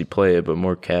obviously play it, but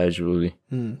more casually.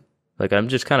 I'm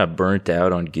just kind of burnt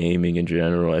out on gaming in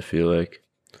general, I feel like.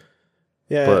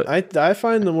 Yeah, but I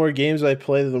find the more games I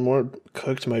play, the more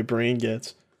cooked my brain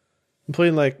gets. I'm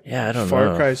playing I don't Far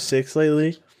know. Cry 6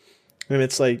 lately. And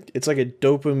it's like a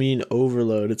dopamine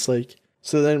overload. It's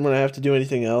so then when I have to do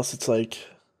anything else, it's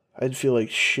I'd feel like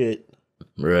shit.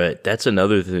 Right. That's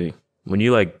another thing. When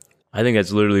you I think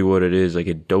that's literally what it is, a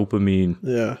dopamine.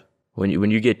 Yeah. When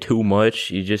you get too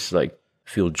much, you just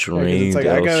feel drained. It's I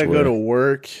gotta go to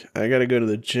work. I gotta go to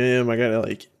the gym. I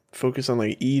gotta focus on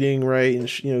eating right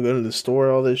and go to the store,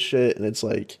 all this shit. And it's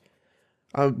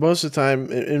most of the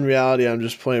time in reality, I'm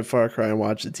just playing Far Cry and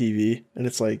watch the TV. And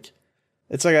it's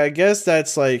I guess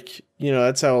that's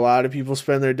that's how a lot of people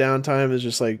spend their downtime is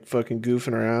just fucking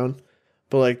goofing around.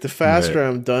 But like the faster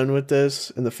I'm done with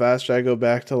this, and the faster I go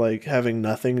back to like having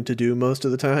nothing to do most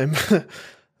of the time,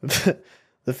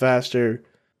 the faster,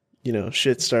 you know,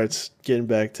 shit starts getting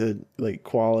back to like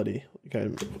quality.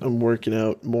 Like I'm working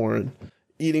out more and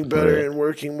eating better and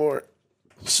working more.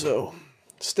 So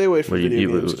stay away from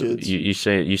video games, kids. You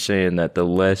saying that the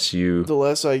less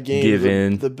I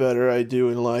game, the better I do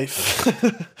in life.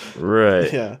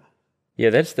 Right. Yeah. Yeah,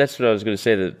 that's what I was gonna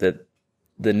say. That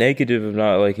the negative of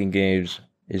not liking games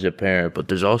is apparent, but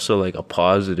there's also like a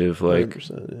positive. Like,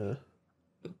 100%,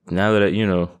 now that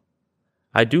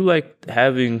I do like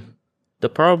having. The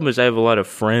problem is I have a lot of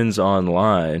friends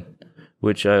online,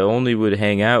 which I only would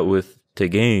hang out with to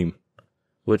game,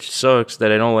 which sucks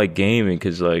that I don't like gaming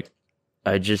because like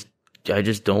I just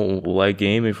don't like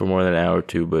gaming for more than an hour or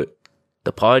two. But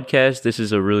the podcast, this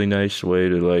is a really nice way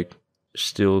to like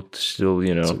still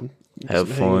have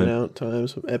fun. Hanging out time,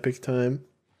 some epic time.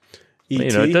 But,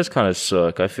 it does kind of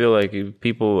suck. I feel like if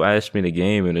people ask me to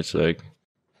game, and it's like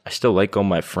I still like all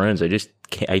my friends. I just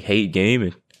can't. I hate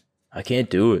gaming. I can't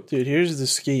do it. Dude, here's the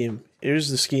scheme.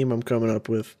 I'm coming up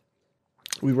with.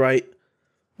 We write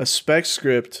a spec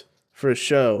script for a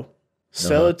show,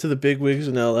 sell it to the bigwigs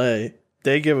in LA.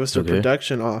 They give us a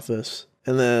production office,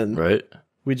 and then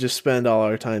we just spend all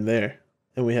our time there.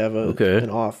 And we have an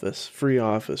office, free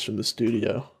office from the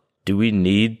studio. Do we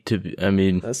need to? I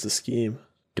mean, that's the scheme.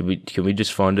 Can we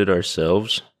just fund it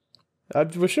ourselves?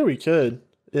 We're sure we could.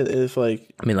 If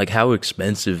like, I mean, like how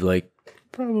expensive? Like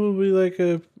probably like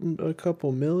a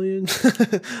couple million.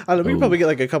 I don't know. We could probably get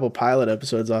like a couple pilot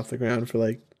episodes off the ground for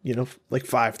like like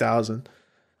 5,000,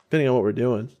 depending on what we're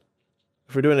doing.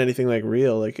 If we're doing anything like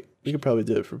real, like we could probably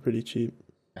do it for pretty cheap.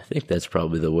 I think that's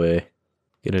probably the way.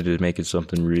 Get into making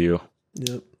something real.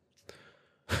 Yep.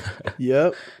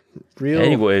 Yep. Real.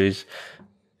 Anyways,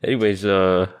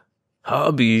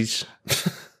 hobbies.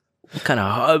 What kind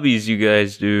of hobbies you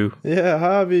guys do? Yeah,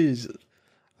 hobbies.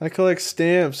 I collect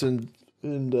stamps and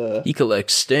he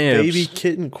collects stamps. Baby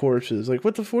kitten corpses. Like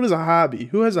what is a hobby?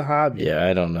 Who has a hobby? Yeah,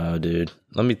 I don't know, dude.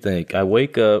 Let me think. I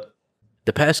wake up.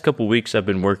 The past couple weeks I've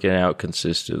been working out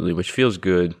consistently, which feels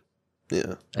good.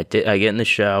 Yeah. I get in the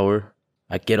shower.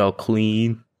 I get all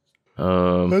clean.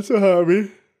 That's a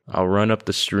hobby. I'll run up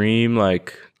the stream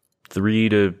like 3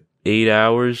 to 8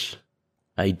 hours,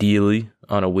 ideally,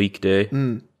 on a weekday.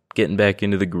 Getting back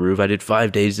into the groove. I did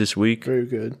 5 days this week. Very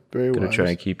good. Very well. Gonna try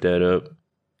and keep that up.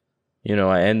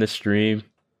 I end the stream.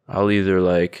 I'll either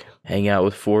like hang out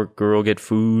with Fork Girl, get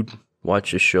food,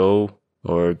 watch a show,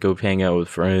 or go hang out with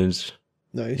friends.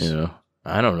 Nice.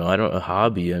 I don't know. A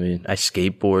hobby. I mean, I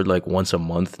skateboard like once a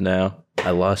month now.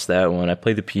 I lost that one. I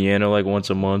play the piano like once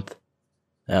a month.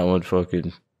 That one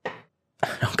fucking. I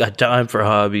don't got time for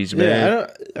hobbies, man.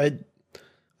 Yeah, I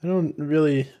don't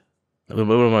really. What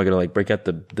am I gonna like? Break out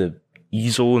the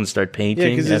easel and start painting?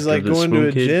 Yeah, because it's like going to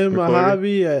a gym a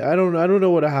hobby. I don't know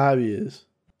what a hobby is.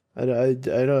 I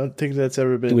don't think that's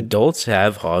ever been. Do adults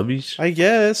have hobbies? I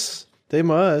guess they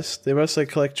must. They must like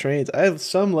collect trains. I have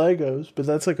some Legos, but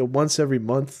that's like a once every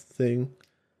month thing.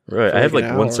 Right. I have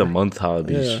like once a month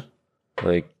hobbies. Yeah.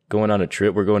 Like going on a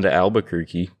trip. We're going to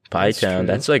Albuquerque, Pie Town.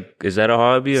 That's like, is that a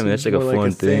hobby? I mean, that's like a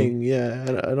fun thing. Yeah,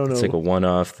 I don't know. It's like a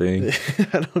one-off thing.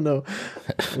 I don't know.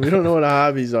 We don't know what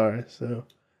hobbies are, so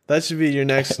that should be your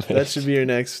next.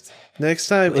 Next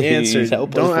time. Answer.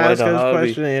 Don't ask us a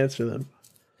question. Answer them.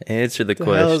 Answer the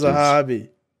question. What the hell is a hobby?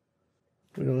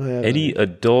 We don't have any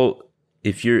adult.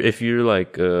 If you're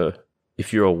like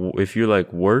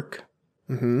work.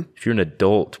 Mm-hmm. If you're an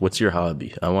adult, what's your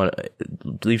hobby? I want to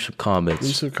leave some comments.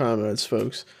 Leave some comments,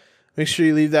 folks. Make sure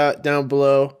you leave that down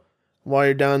below. While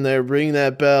you're down there, ring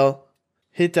that bell.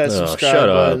 Hit that subscribe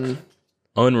button.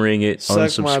 Unring it. Suck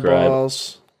unsubscribe. My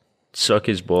balls. Suck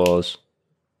his balls.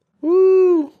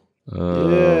 Woo!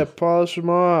 Yeah, polish them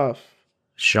off.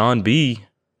 Sean B.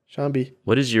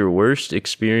 What is your worst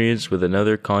experience with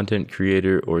another content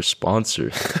creator or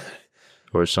sponsor?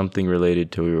 Or something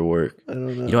related to your work. I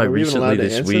don't know. I recently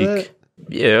this week.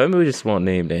 Yeah, I mean, we just won't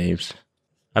name names.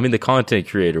 I mean, the content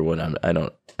creator one. I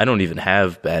don't even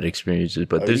have bad experiences,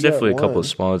 but there's definitely a couple of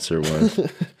sponsor ones.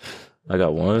 I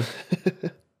got one.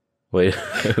 Wait,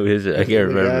 who is it? I can't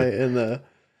remember.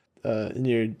 Guy in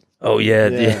your. Oh yeah.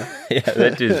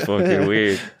 That dude's fucking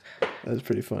weird. That's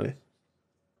pretty funny.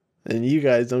 And you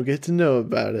guys don't get to know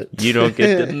about it. You don't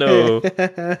get to know.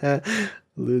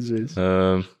 Losers.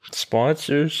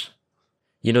 Sponsors.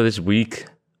 This week,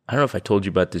 I don't know if I told you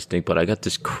about this thing, but I got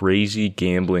this crazy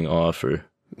gambling offer.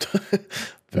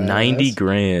 90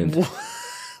 grand.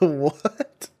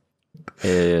 What?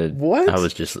 And what?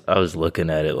 I was looking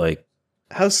at it like,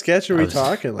 How sketch are we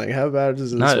talking? Like, how bad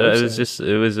is this? Not,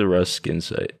 it was a Rust skin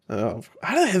site. Oh,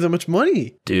 how do they have that much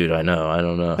money? Dude, I know. I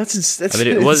don't know. That's I mean,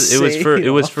 it was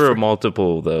for a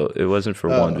multiple though. It wasn't for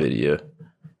one video.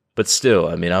 But still,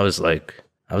 I mean, I was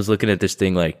looking at this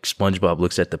thing like SpongeBob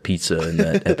looks at the pizza in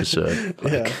that episode.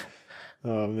 Like, yeah.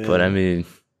 Oh man. But I mean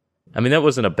that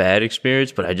wasn't a bad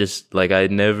experience, but I just like I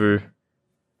never,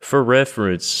 for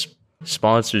reference,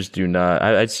 sponsors do not.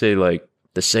 I'd say like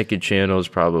the second channel is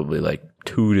probably like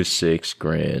 $2,000 to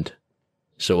 $6,000.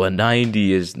 So a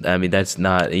 90 is, I mean, that's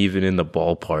not even in the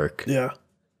ballpark. Yeah.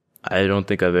 I don't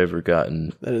think I've ever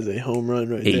gotten that is a home run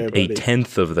right there, buddy. A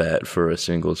tenth of that for a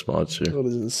single sponsor. That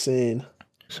is insane.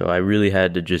 So I really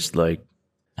had to just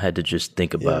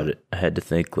think about it. I had to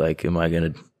think like, am I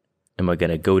gonna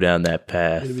go down that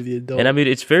path? And I mean,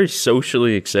 it's very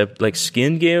socially accepted. Like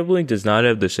skin gambling does not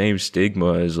have the same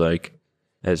stigma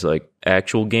as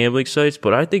actual gambling sites,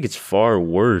 but I think it's far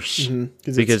worse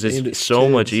because it's so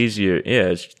much easier. Yeah,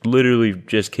 it's literally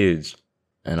just kids.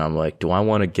 And I'm like, do I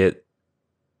want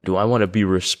to be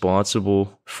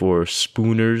responsible for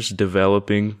spooners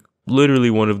developing literally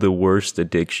one of the worst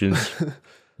addictions,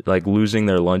 like losing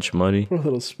their lunch money? Poor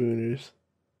little spooners.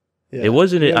 Yeah, it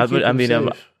wasn't.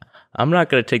 I'm not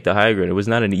going to take the high ground. It was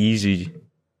not an easy.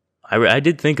 I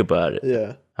did think about it.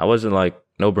 Yeah. I wasn't like,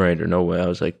 no brainer, no way. I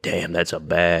was like, damn, that's a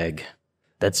bag.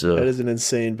 That is an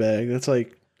insane bag. That's a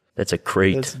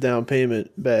crate. That's a down payment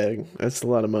bag. That's a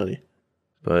lot of money.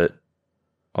 But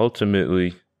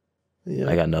ultimately,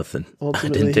 I got nothing. I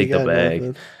didn't take the bag.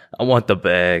 Nothing. I want the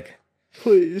bag.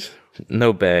 Please.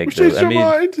 No bag. Change your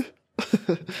mind.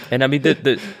 And I mean,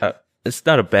 it's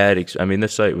not a bad. I mean, the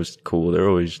site was cool. They're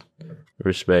always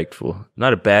respectful.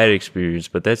 Not a bad experience,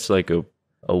 but that's like a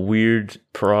weird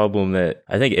problem that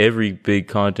I think every big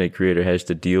content creator has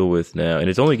to deal with now, and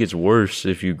it only gets worse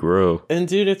if you grow. And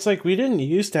dude, it's like we didn't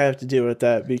used to have to deal with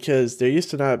that because there used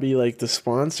to not be like the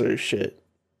sponsor shit.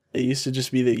 It used to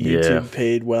just be that YouTube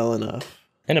paid well enough.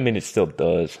 And I mean, it still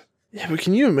does. Yeah, but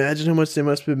can you imagine how much they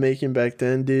must have been making back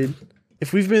then, dude?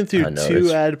 If we've been through two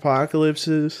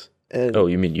adpocalypses. Oh,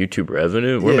 you mean YouTube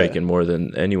revenue? We're making more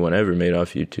than anyone ever made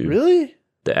off YouTube. Really?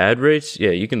 The ad rates? Yeah,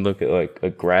 you can look at like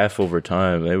a graph over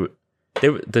time. The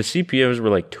CPMs were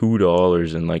like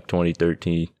 $2 in like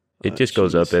 2013. It just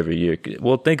goes up every year.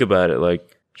 Well, think about it.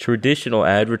 Like traditional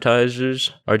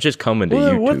advertisers are just coming to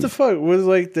YouTube. What the fuck was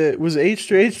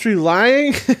H3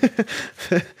 lying?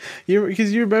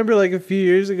 Because you remember like a few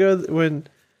years ago when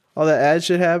all that ad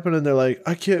shit happened, and they're like,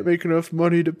 I can't make enough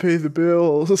money to pay the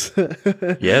bills.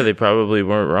 Yeah, they probably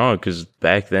weren't wrong, because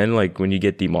back then, like, when you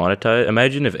get demonetized,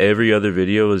 imagine if every other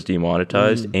video was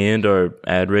demonetized and our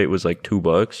ad rate was like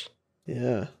 $2.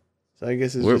 Yeah. So I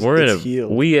guess it's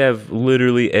healed. We have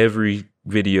literally every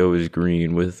video is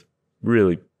green with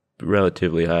really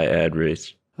relatively high ad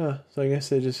rates. Huh. So I guess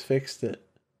they just fixed it.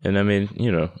 And I mean,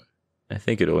 I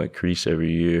think it'll increase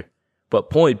every year. But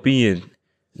point being,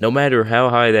 no matter how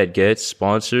high that gets,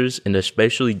 sponsors, and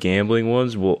especially gambling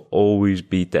ones, will always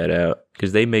beat that out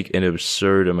because they make an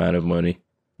absurd amount of money.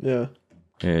 Yeah.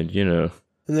 And, and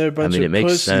they're a bunch of it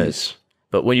makes sense.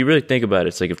 But when you really think about it,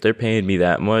 it's like if they're paying me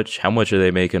that much, how much are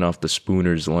they making off the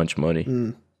Spooners' lunch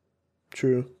money?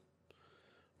 True.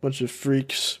 Bunch of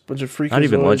freaks. Not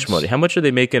even lunch money. How much are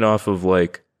they making off of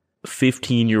like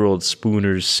 15-year-old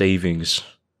Spooners' savings?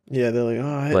 Yeah, they're like,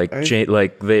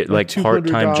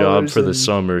 part-time job for the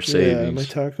summer savings. Yeah, my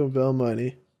Taco Bell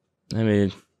money. I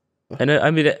mean,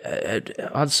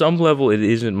 on some level, it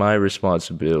isn't my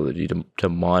responsibility to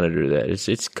monitor that.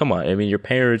 It's come on. I mean, your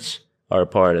parents are a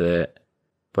part of that,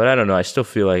 but I don't know. I still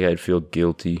feel like I'd feel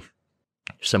guilty.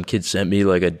 Some kid sent me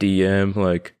like a DM,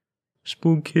 like,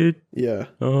 Spoon Kid. Yeah.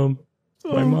 My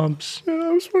mom's. Yeah,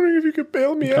 I was wondering if you could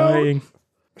bail me out.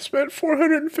 I spent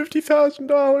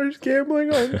 $450,000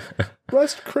 gambling on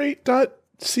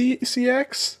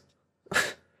rustcrate.cx.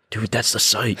 Dude, that's the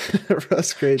site.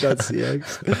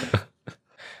 Rustcrate.cx.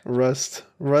 Rust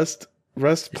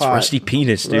It's Rusty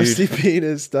Penis, dude.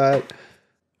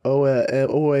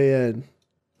 RustyPenis.oan.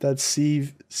 That's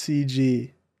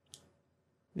CG.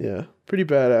 Yeah, pretty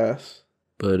badass.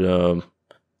 But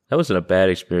that wasn't a bad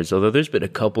experience. Although there's been a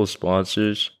couple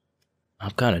sponsors I'm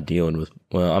kind of dealing with.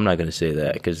 Well, I'm not going to say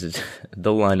that because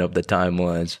they'll line up the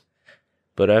timelines.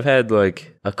 But I've had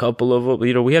like a couple of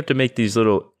them. We have to make these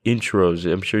little intros.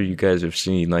 I'm sure you guys have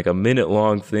seen like a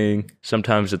minute-long thing.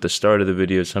 Sometimes at the start of the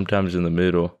video, sometimes in the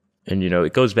middle. And,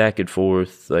 it goes back and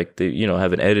forth. Like, they,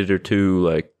 have an edit or two,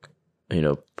 like,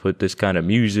 put this kind of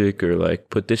music or like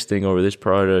put this thing over this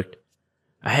product.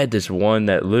 I had this one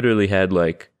that literally had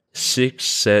like 6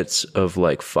 sets of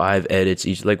like 5 edits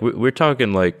each. Like, we're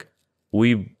talking like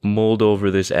we mulled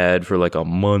over this ad for like a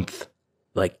month.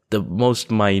 Like the most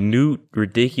minute,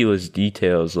 ridiculous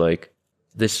details, like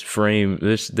this frame,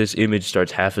 this image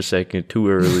starts half a second too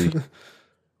early,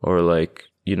 or like,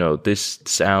 you know, this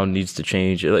sound needs to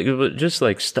change. Like just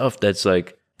like stuff that's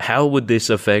like, how would this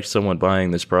affect someone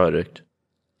buying this product?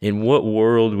 In what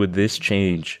world would this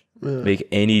change make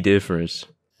any difference?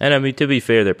 And I mean, to be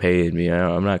fair, they're paying me.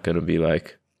 I'm not gonna be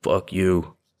like, fuck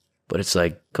you. But it's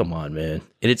like, come on, man.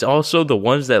 And it's also the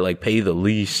ones that like pay the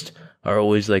least are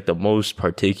always like the most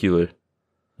particular.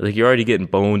 Like you're already getting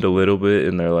boned a little bit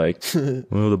and they're like,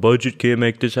 well, the budget can't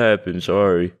make this happen.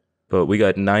 Sorry. But we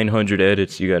got 900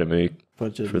 edits you got to make for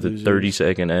the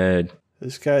 30-second ad.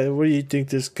 This guy, what do you think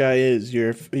this guy is?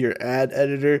 Your ad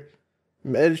editor?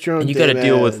 Edit your own. And you got to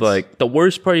deal with like, the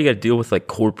worst part, you got to deal with like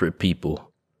corporate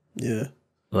people. Yeah.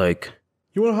 Like,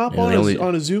 you want to hop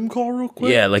on a Zoom call real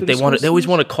quick? Yeah, like they always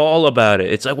want to call about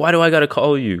it. It's like, why do I got to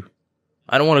call you?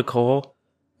 I don't want to call.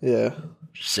 Yeah.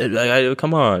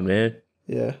 Come on, man.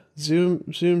 Yeah.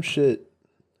 Zoom shit.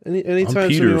 Anytime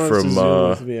Peter somebody wants from, to Zoom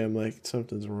with me, I'm like,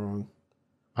 something's wrong.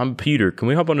 I'm Peter. Can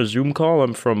we hop on a Zoom call?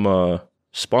 I'm from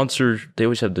sponsor. They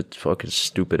always have the fucking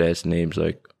stupid ass names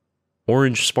like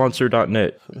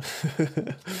orangesponsor.net.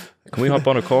 Can we hop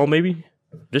on a call maybe?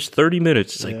 Just 30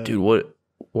 minutes. It's like, dude, what?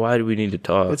 Why do we need to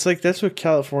talk? It's like that's what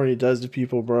California does to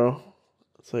people, bro.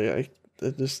 It's like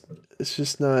it's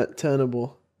just not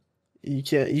tenable. You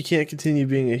can't continue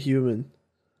being a human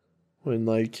when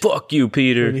like fuck you,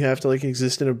 Peter. When you have to like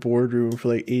exist in a boardroom for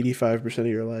like 85% of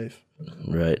your life.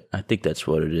 Right. I think that's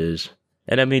what it is.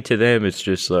 And I mean, to them, it's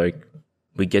just like,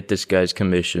 we get this guy's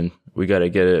commission. We got to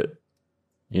get it.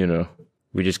 You know,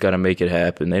 we just got to make it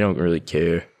happen. They don't really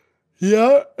care.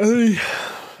 Yeah. He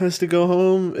has to go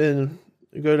home and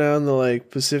go down the like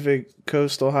Pacific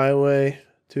Coastal Highway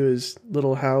to his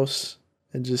little house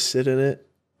and just sit in it.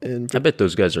 And I bet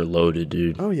those guys are loaded,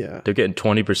 dude. Oh yeah, they're getting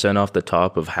 20% off the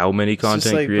top of how many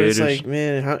content creators? But it's like,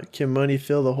 man, how can money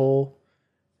fill the hole?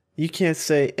 You can't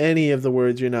say any of the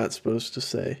words you're not supposed to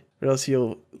say, or else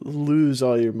you'll lose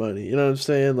all your money. You know what I'm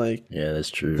saying? Like, yeah,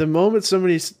 that's true. The moment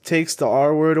somebody takes the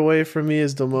R word away from me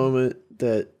is the moment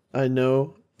that I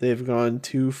know they've gone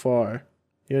too far.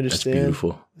 You understand? That's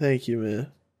beautiful. Thank you,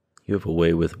 man. You have a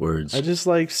way with words. I just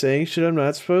like saying shit I'm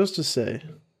not supposed to say.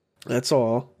 That's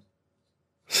all.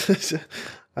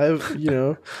 But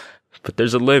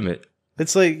there's a limit.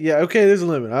 It's like, yeah, okay, there's a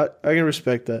limit. I can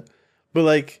respect that. But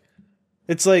like,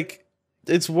 it's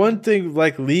one thing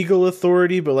like legal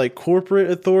authority, but like corporate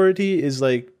authority is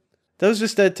like, that was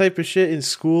just that type of shit in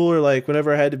school or like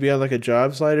whenever I had to be on like a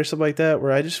job site or something like that,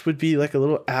 where I just would be like a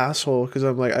little asshole because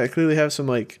I'm like, I clearly have some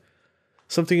like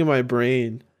something in my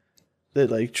brain that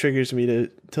like triggers me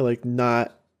to like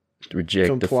not reject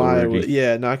comply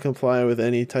authority. Not comply with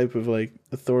any type of like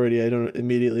authority I don't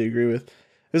immediately agree with.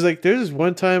 It was like there's this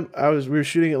one time we were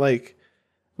shooting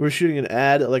an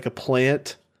ad at like a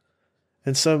plant,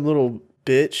 and some little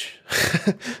bitch.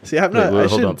 See, I'm not. I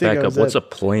shouldn't think I was What's a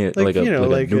plant? Like a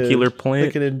nuclear plant?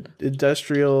 Like an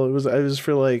industrial. It was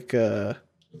for like. Oh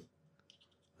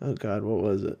God, what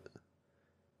was it?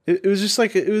 It was just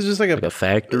like a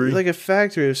factory. Like a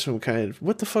factory of some kind.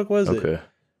 What the fuck was it?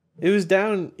 It was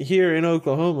down here in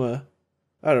Oklahoma.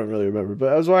 I don't really remember,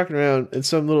 but I was walking around and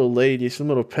some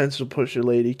little pencil pusher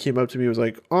lady came up to me and was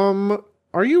like,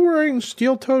 are you wearing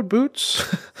steel-toed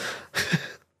boots?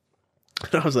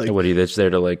 And I was like, what are you that's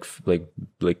there to like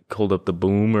hold up the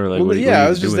boom or like? Well, I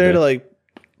was just there to like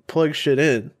plug shit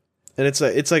in, and it's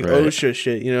like right. OSHA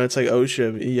shit, you know. It's like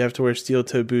OSHA. You have to wear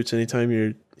steel-toed boots anytime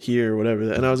you're here or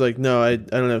whatever. And I was like, no, I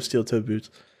don't have steel-toed boots.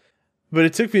 But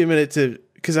it took me a minute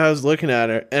because I was looking at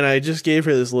her and I just gave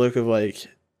her this look of like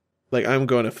I'm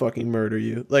going to fucking murder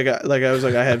you. Like I was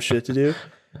like, I have shit to do,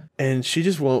 and she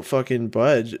just won't fucking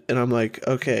budge. And I'm like,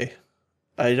 okay,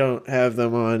 I don't have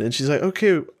them on. And she's like,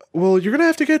 okay, well, you're gonna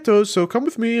have to get those. So come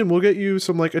with me, and we'll get you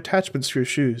some like attachments for your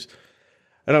shoes.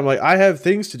 And I'm like, I have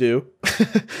things to do.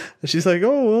 And she's like,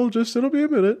 oh well, it'll be a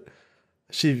minute.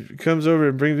 She comes over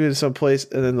and brings me to some place,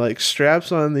 and then like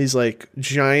straps on these like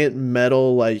giant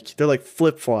metal they're like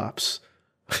flip flops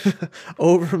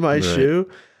over my shoe.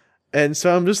 And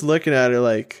so I'm just looking at her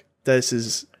like, this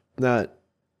is not,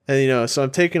 and so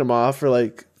I'm taking them off for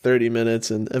like 30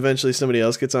 minutes, and eventually somebody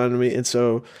else gets on to me. And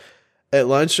so at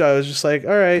lunch, I was just like, all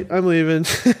right, I'm leaving.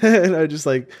 And I just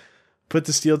like put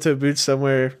the steel-toed boots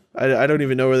somewhere. I don't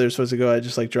even know where they're supposed to go. I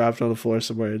just like dropped on the floor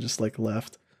somewhere and just like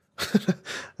left.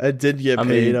 I did get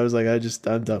paid. I was like,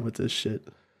 I'm done with this shit.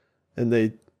 And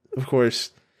they, of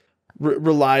course,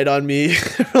 relied on me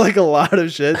for like a lot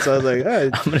of shit. So I was like, hey,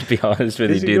 I'm gonna be honest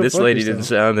with you, dude. This lady didn't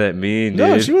sound that mean, dude.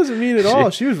 No, she wasn't mean at all.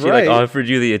 She was right. She like offered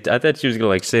you I thought she was gonna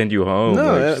like send you home.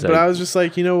 No, like, but I was just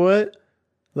like, you know what?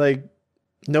 Like,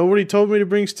 nobody told me to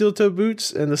bring steel toe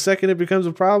boots, and the second it becomes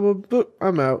a problem, boop,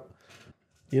 I'm out.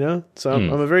 You know, so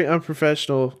I'm a very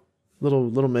unprofessional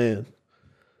little man,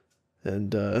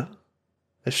 and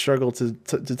I struggle to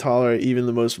tolerate even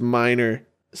the most minor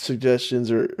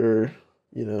suggestions or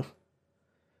you know.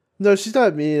 No, she's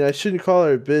not mean. I shouldn't call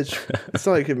her a bitch. It's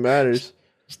not like it matters.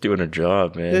 She's doing her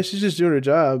job, man. Yeah, she's just doing her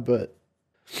job. But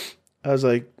I was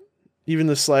like, even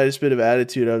the slightest bit of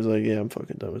attitude, I was like, yeah, I'm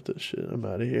fucking done with this shit. I'm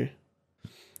out of here.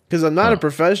 Because I'm not a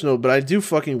professional, but I do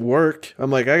fucking work.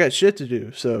 I'm like, I got shit to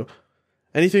do. So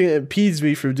anything that impedes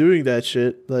me from doing that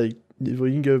shit, like, well,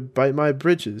 you can go bite my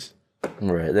britches.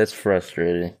 Right, that's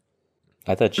frustrating.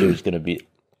 I thought she was gonna be.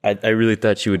 I really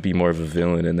thought she would be more of a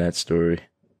villain in that story.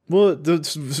 Well, the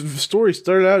story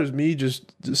started out as me just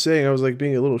saying I was like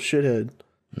being a little shithead.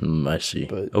 I see.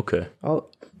 But okay.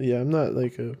 I'm not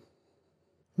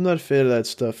a fan of that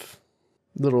stuff.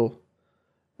 And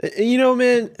you know,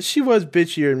 man, she was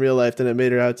bitchier in real life than it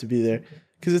made her out to be there.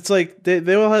 Because it's like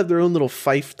they all have their own little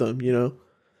fiefdom, you know,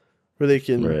 where they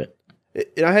can. Right.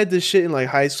 And I had this shit in like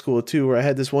high school too, where I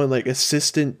had this one like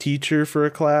assistant teacher for a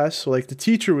class. So like the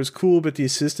teacher was cool, but the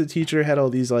assistant teacher had all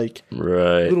these like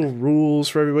little rules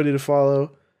for everybody to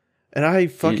follow. And I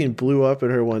fucking blew up at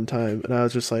her one time, and I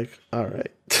was just like, all right.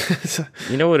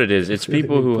 You know what it is? It's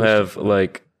people who have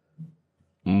like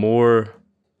more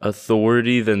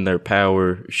authority than their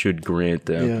power should grant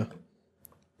them. Yeah.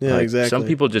 Yeah, like, exactly. Some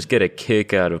people just get a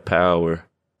kick out of power.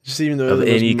 Just even though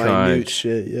it's any minute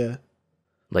shit, yeah.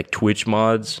 Like Twitch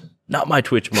mods. Not my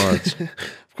Twitch mods.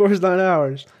 Of course not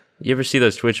ours. You ever see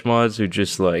those Twitch mods who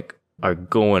just like are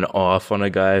going off on a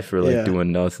guy for like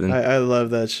doing nothing? I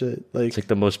love that shit. Like, it's like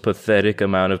the most pathetic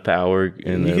amount of power.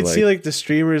 And you can see like the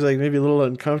streamers like maybe a little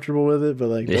uncomfortable with it, but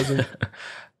like doesn't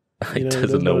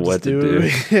doesn't know what to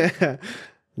do. Yeah.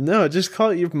 No, just call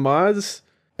it your mods.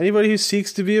 Anybody who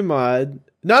seeks to be a mod.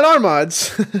 Not our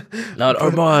mods. Not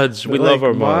our mods. We love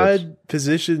our mods. Mod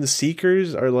position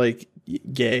seekers are like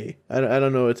gay. I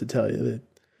don't know what to tell you.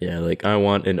 Yeah, like I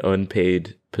want an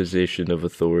unpaid position of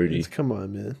authority. Come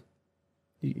on, man.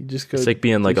 You just go. It's like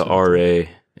being like a RA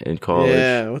in college.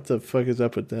 Yeah, what the fuck is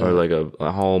up with that? Or like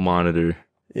a hall monitor.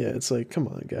 Yeah, it's like, come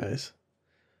on, guys.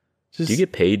 Do you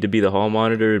get paid to be the hall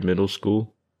monitor in middle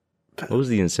school? What was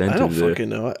the incentive there? I don't fucking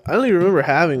know. I don't even remember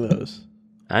having those.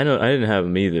 I didn't have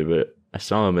them either, but I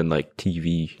saw them in like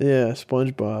TV. Yeah,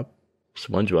 SpongeBob.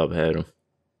 SpongeBob had them.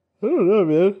 I don't know,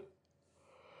 man.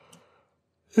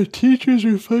 The teachers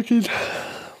are fucking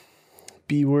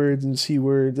B words and C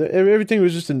words. Everything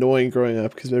was just annoying growing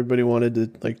up because everybody wanted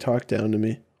to like talk down to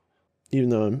me, even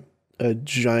though I'm a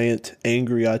giant,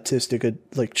 angry, autistic,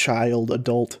 like child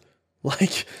adult.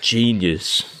 Like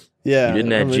genius. Yeah, you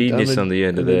didn't have genius on the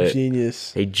end of that.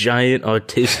 Genius. A giant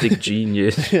autistic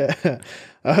genius. Yeah,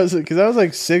 I was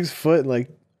like 6 foot, like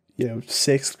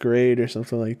 6th grade or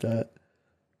something like that.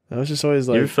 I was just always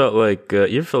like. You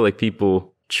ever felt like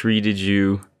people treated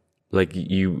you like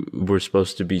you were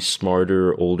supposed to be smarter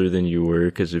or older than you were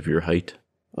because of your height?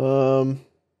 Like,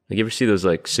 you ever see those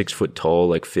like 6 foot tall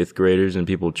like 5th graders and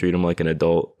people treat him like an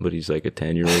adult, but he's like a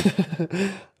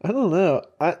 10-year-old? I don't know.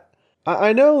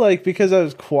 I know, like, because I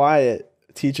was quiet,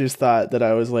 teachers thought that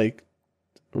I was like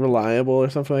reliable or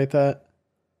something like that,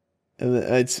 and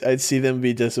then I'd see them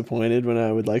be disappointed when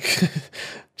I would like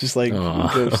just like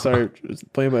go start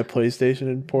playing my PlayStation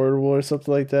and Portable or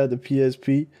something like that, the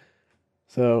PSP.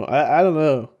 So I don't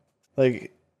know,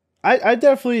 like I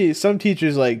definitely, some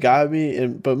teachers like got me,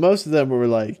 but most of them were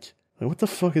like what the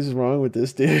fuck is wrong with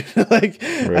this dude? Like,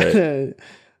 right.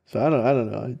 So I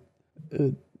don't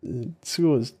know.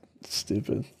 School is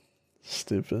stupid.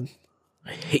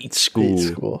 I hate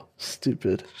school.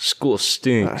 Stupid. School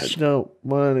stinks. I don't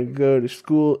want to go to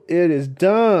school. It is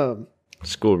dumb.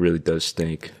 School really does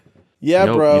stink. Yeah,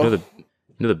 bro. You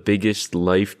know the biggest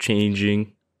life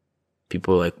changing.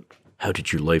 People are like, how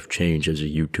did your life change as a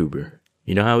YouTuber?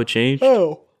 You know how it changed?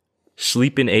 Oh.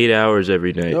 Sleeping 8 hours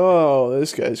every night. Oh,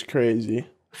 this guy's crazy.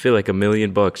 I feel like $1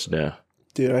 million now.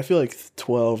 Dude, I feel like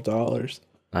 $12.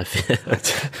 I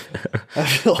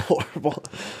feel horrible.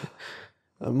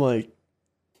 I'm like,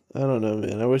 I don't know,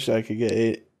 man. I wish I could get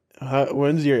 8.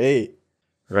 When's your 8?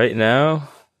 Right now,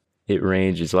 it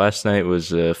ranges. Last night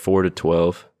was 4 to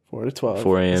 12. 4 to 12.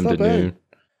 4 a.m. to noon.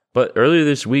 But earlier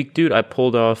this week, dude, I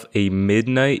pulled off a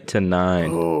midnight to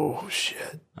 9. Oh,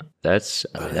 shit. That's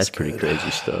pretty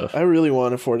crazy stuff. I really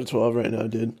want a 4 to 12 right now,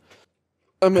 dude.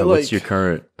 What's your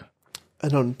current? I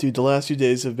don't, dude. The last few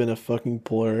days have been a fucking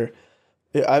blur.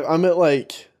 I'm at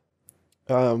like,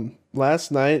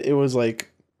 last night it was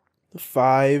like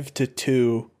 5 to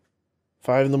 2,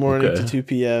 5 in the morning to 2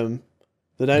 p.m.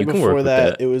 The night before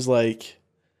that, it was like,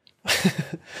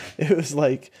 it was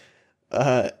like,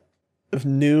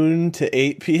 noon to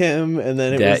 8 p.m. and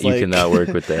then it was like, you cannot work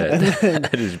with that.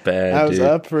 That is bad. I was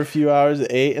up for a few hours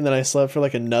at 8, and then I slept for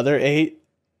like another 8.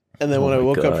 And then when I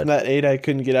woke up from that 8, I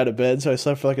couldn't get out of bed, so I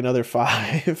slept for like another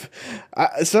 5.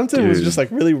 Something was just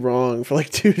like really wrong for like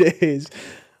 2 days.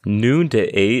 Noon to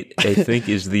 8, I think,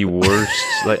 is the worst.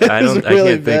 Like I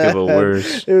can't think of a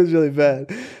worse. It was really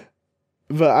bad.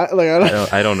 But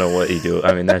I don't know what you do.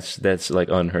 I mean, that's like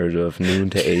unheard of. Noon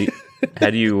to 8.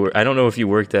 How do you? I don't know if you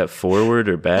work that forward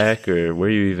or back or where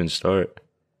you even start.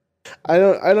 I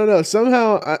don't know.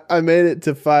 Somehow I made it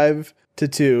to 5 to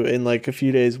 2 in like a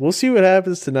few days. We'll see what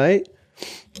happens tonight.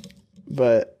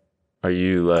 But are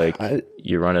you like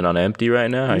you're running on empty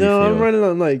right now? No, I'm running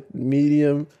on like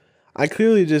medium. I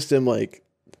clearly just am like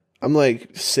I'm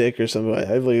like sick or something. I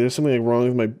have like there's something like wrong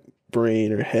with my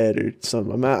brain or head or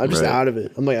something. I'm just out of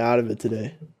it. I'm like out of it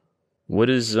today. What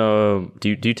is do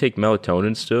you take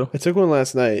melatonin still? I took one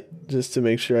last night just to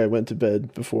make sure I went to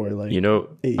bed before like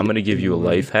I'm gonna give you a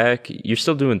life hack. You're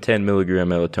still doing 10 milligram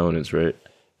melatonins, right?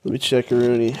 Let me check,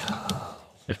 Rooney.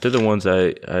 If they're the ones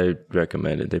I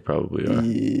recommended, they probably are.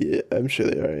 Yeah, I'm sure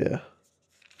they are, yeah.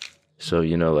 So,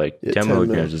 like 10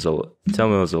 milligrams is 10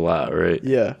 mil is a lot, right?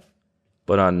 Yeah.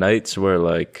 But on nights where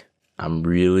like I'm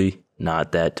really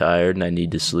not that tired and I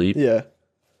need to sleep. Yeah.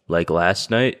 Like last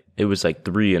night, it was like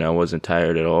 3 and I wasn't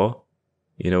tired at all.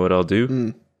 You know what I'll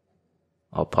do?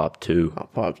 I'll pop 2.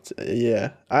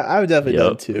 Yeah. I would definitely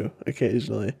done 2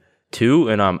 occasionally. 2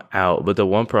 and I'm out. But the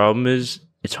one problem is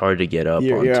it's hard to get up on 2.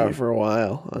 You're out for a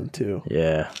while on 2.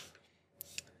 Yeah.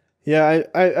 Yeah,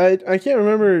 I can't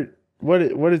remember what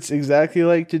it's exactly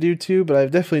like to do 2, but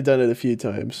I've definitely done it a few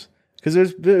times.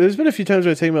 Because there's been a few times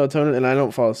where I take melatonin and I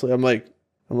don't fall asleep. I'm like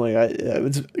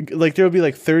it's like there'll be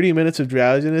like 30 minutes of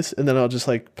drowsiness and then I'll just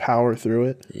like power through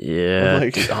it. Yeah.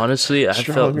 Like, honestly, I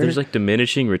felt there's like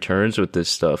diminishing returns with this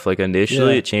stuff. Like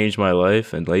initially it changed my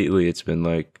life and lately it's been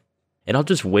like, and I'll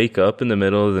just wake up in the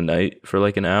middle of the night for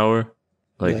like an hour.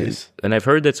 Like, and I've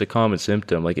heard that's a common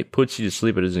symptom. Like it puts you to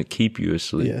sleep, but it doesn't keep you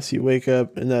asleep. Yes, you wake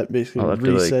up and that basically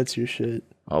resets your shit.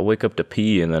 I'll wake up to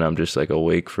pee and then I'm just like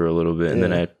awake for a little bit and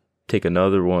then I take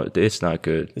another one. It's not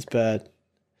good. It's bad.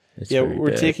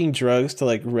 We're taking drugs to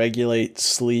like regulate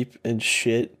sleep and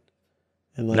shit,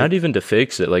 and like, not even to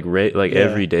fix it. Like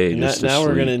every day, just now to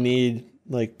we're gonna need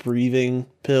like breathing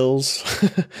pills.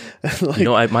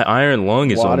 Like, my iron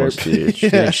lung is almost here. It's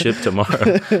getting shipped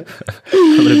tomorrow.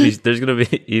 There's gonna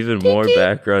be even more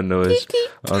background noise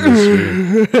on the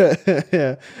stream.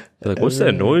 Yeah, like what's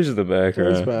that noise in the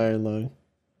background? That's my iron lung.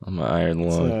 I'm my iron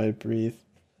lung. That's how I breathe.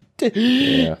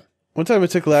 Yeah. One time I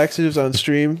took laxatives on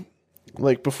stream.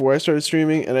 Like before I started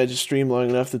streaming, and I just streamed long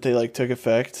enough that they like took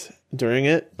effect during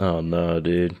it. Oh no,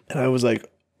 dude! And I was like,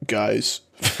 guys,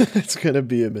 it's gonna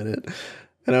be a minute.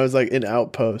 And I was like in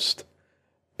Outpost,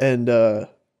 and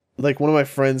like one of my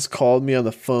friends called me on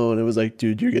the phone and was like,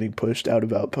 dude, you're getting pushed out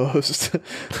of Outpost.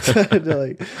 So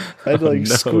I had to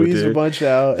squeeze a bunch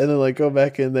out and then like go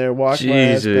back in there, walk my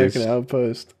ass back in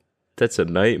Outpost. That's a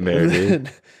nightmare,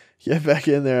 dude. Get back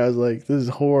in there. I was like, this is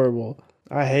horrible.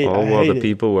 I hate the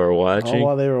people were watching. All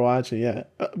while they were watching, yeah.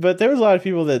 But there was a lot of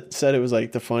people that said it was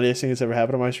like the funniest thing that's ever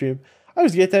happened on my stream. I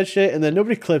always get that shit, and then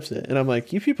nobody clips it, and I'm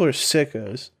like, you people are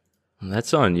sickos.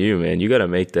 That's on you, man. You got to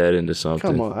make that into something.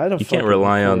 Come on, you can't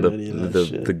rely on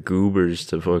the goobers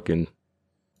to fucking.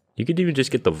 You could even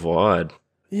just get the VOD.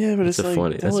 Yeah, but it's like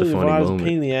funny. That's a funny moment. A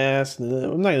pain in the ass, and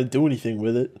I'm not gonna do anything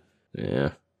with it. Yeah,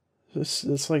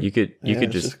 it's like you could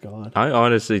just. Gone. I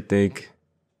honestly think.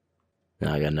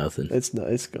 No, I got nothing.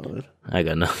 It's gone. I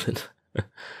got nothing.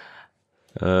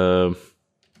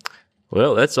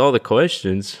 Well, that's all the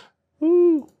questions.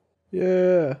 Ooh,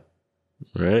 yeah.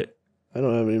 Right. I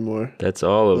don't have any more. That's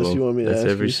all of them. Unless you want me to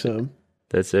ask you some.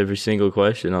 That's every single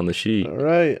question on the sheet. All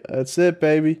right, that's it,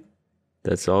 baby.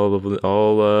 That's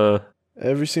all.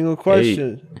 Every single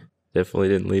question. 8. Definitely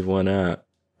didn't leave one out.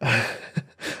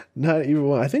 Not even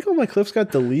one. I think all my clips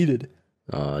got deleted.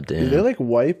 Oh damn! Did they like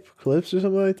wipe clips or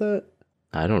something like that?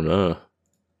 I don't know.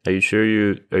 Are you sure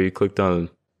you clicked on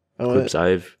clips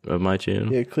of my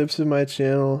channel? Yeah, clips of my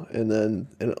channel, and then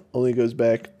it only goes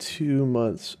back 2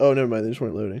 months. Oh, never mind. They just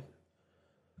weren't loading.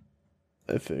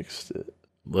 I fixed it.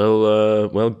 Well,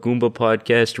 Goomba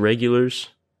podcast regulars.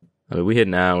 I mean, we hit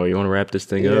an hour. You want to wrap this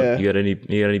thing up? You got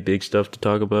any big stuff to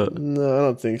talk about? No, I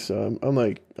don't think so.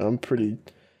 I'm pretty.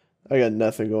 I got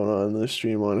nothing going on in this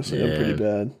stream. Honestly, I'm pretty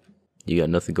bad. You got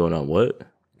nothing going on. What?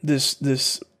 This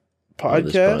podcast? Oh,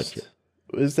 this podcast.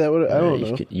 Is that what? I don't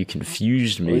know. You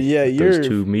confused me. Well, yeah, those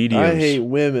two mediums. I hate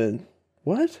women.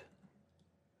 What?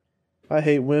 I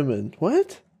hate women.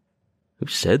 What? Who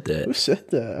said that? Who said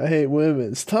that? I hate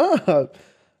women. Stop.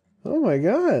 Oh my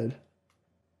god.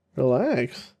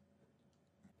 Relax.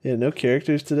 Yeah, no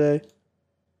characters today.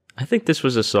 I think this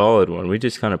was a solid one. We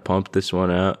just kind of pumped this one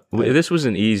out. This was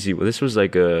an easy. This was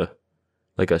like a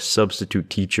substitute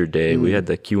teacher day. We had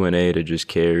the Q&A to just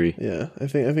carry. Yeah, I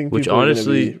think which people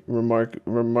honestly are gonna be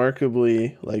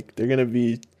remarkably, like, they're gonna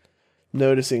be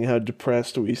noticing how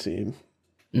depressed we seem.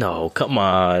 No, come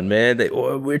on, man.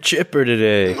 We're chipper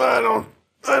today. I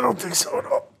don't think so at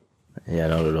all. Yeah,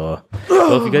 not at all.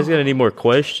 Well, if you guys got any more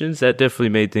questions, that definitely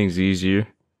made things easier.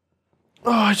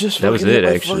 Oh, I just that was it.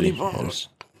 Actually,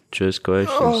 just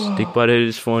questions. Oh. Think about it.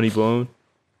 His funny bone.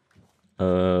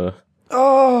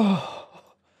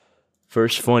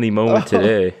 First funny moment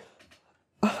today.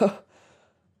 Are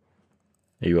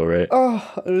you all right?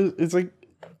 It's like,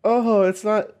 it's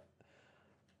not.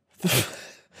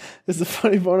 It's the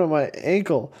funny bone on my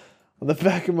ankle, on the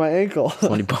back of my ankle.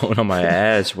 Funny bone on my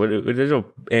ass. There's no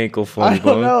ankle funny bone.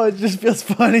 I don't know. It just feels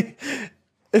funny.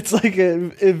 It's like a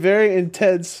very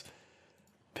intense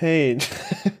pain.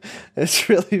 It's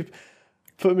really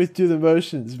put me through the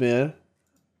motions, man.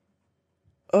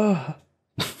 Oh.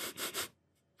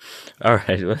 All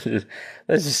right, let's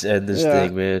just end this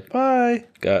thing, man. Bye.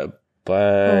 Bye.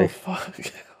 Oh fuck.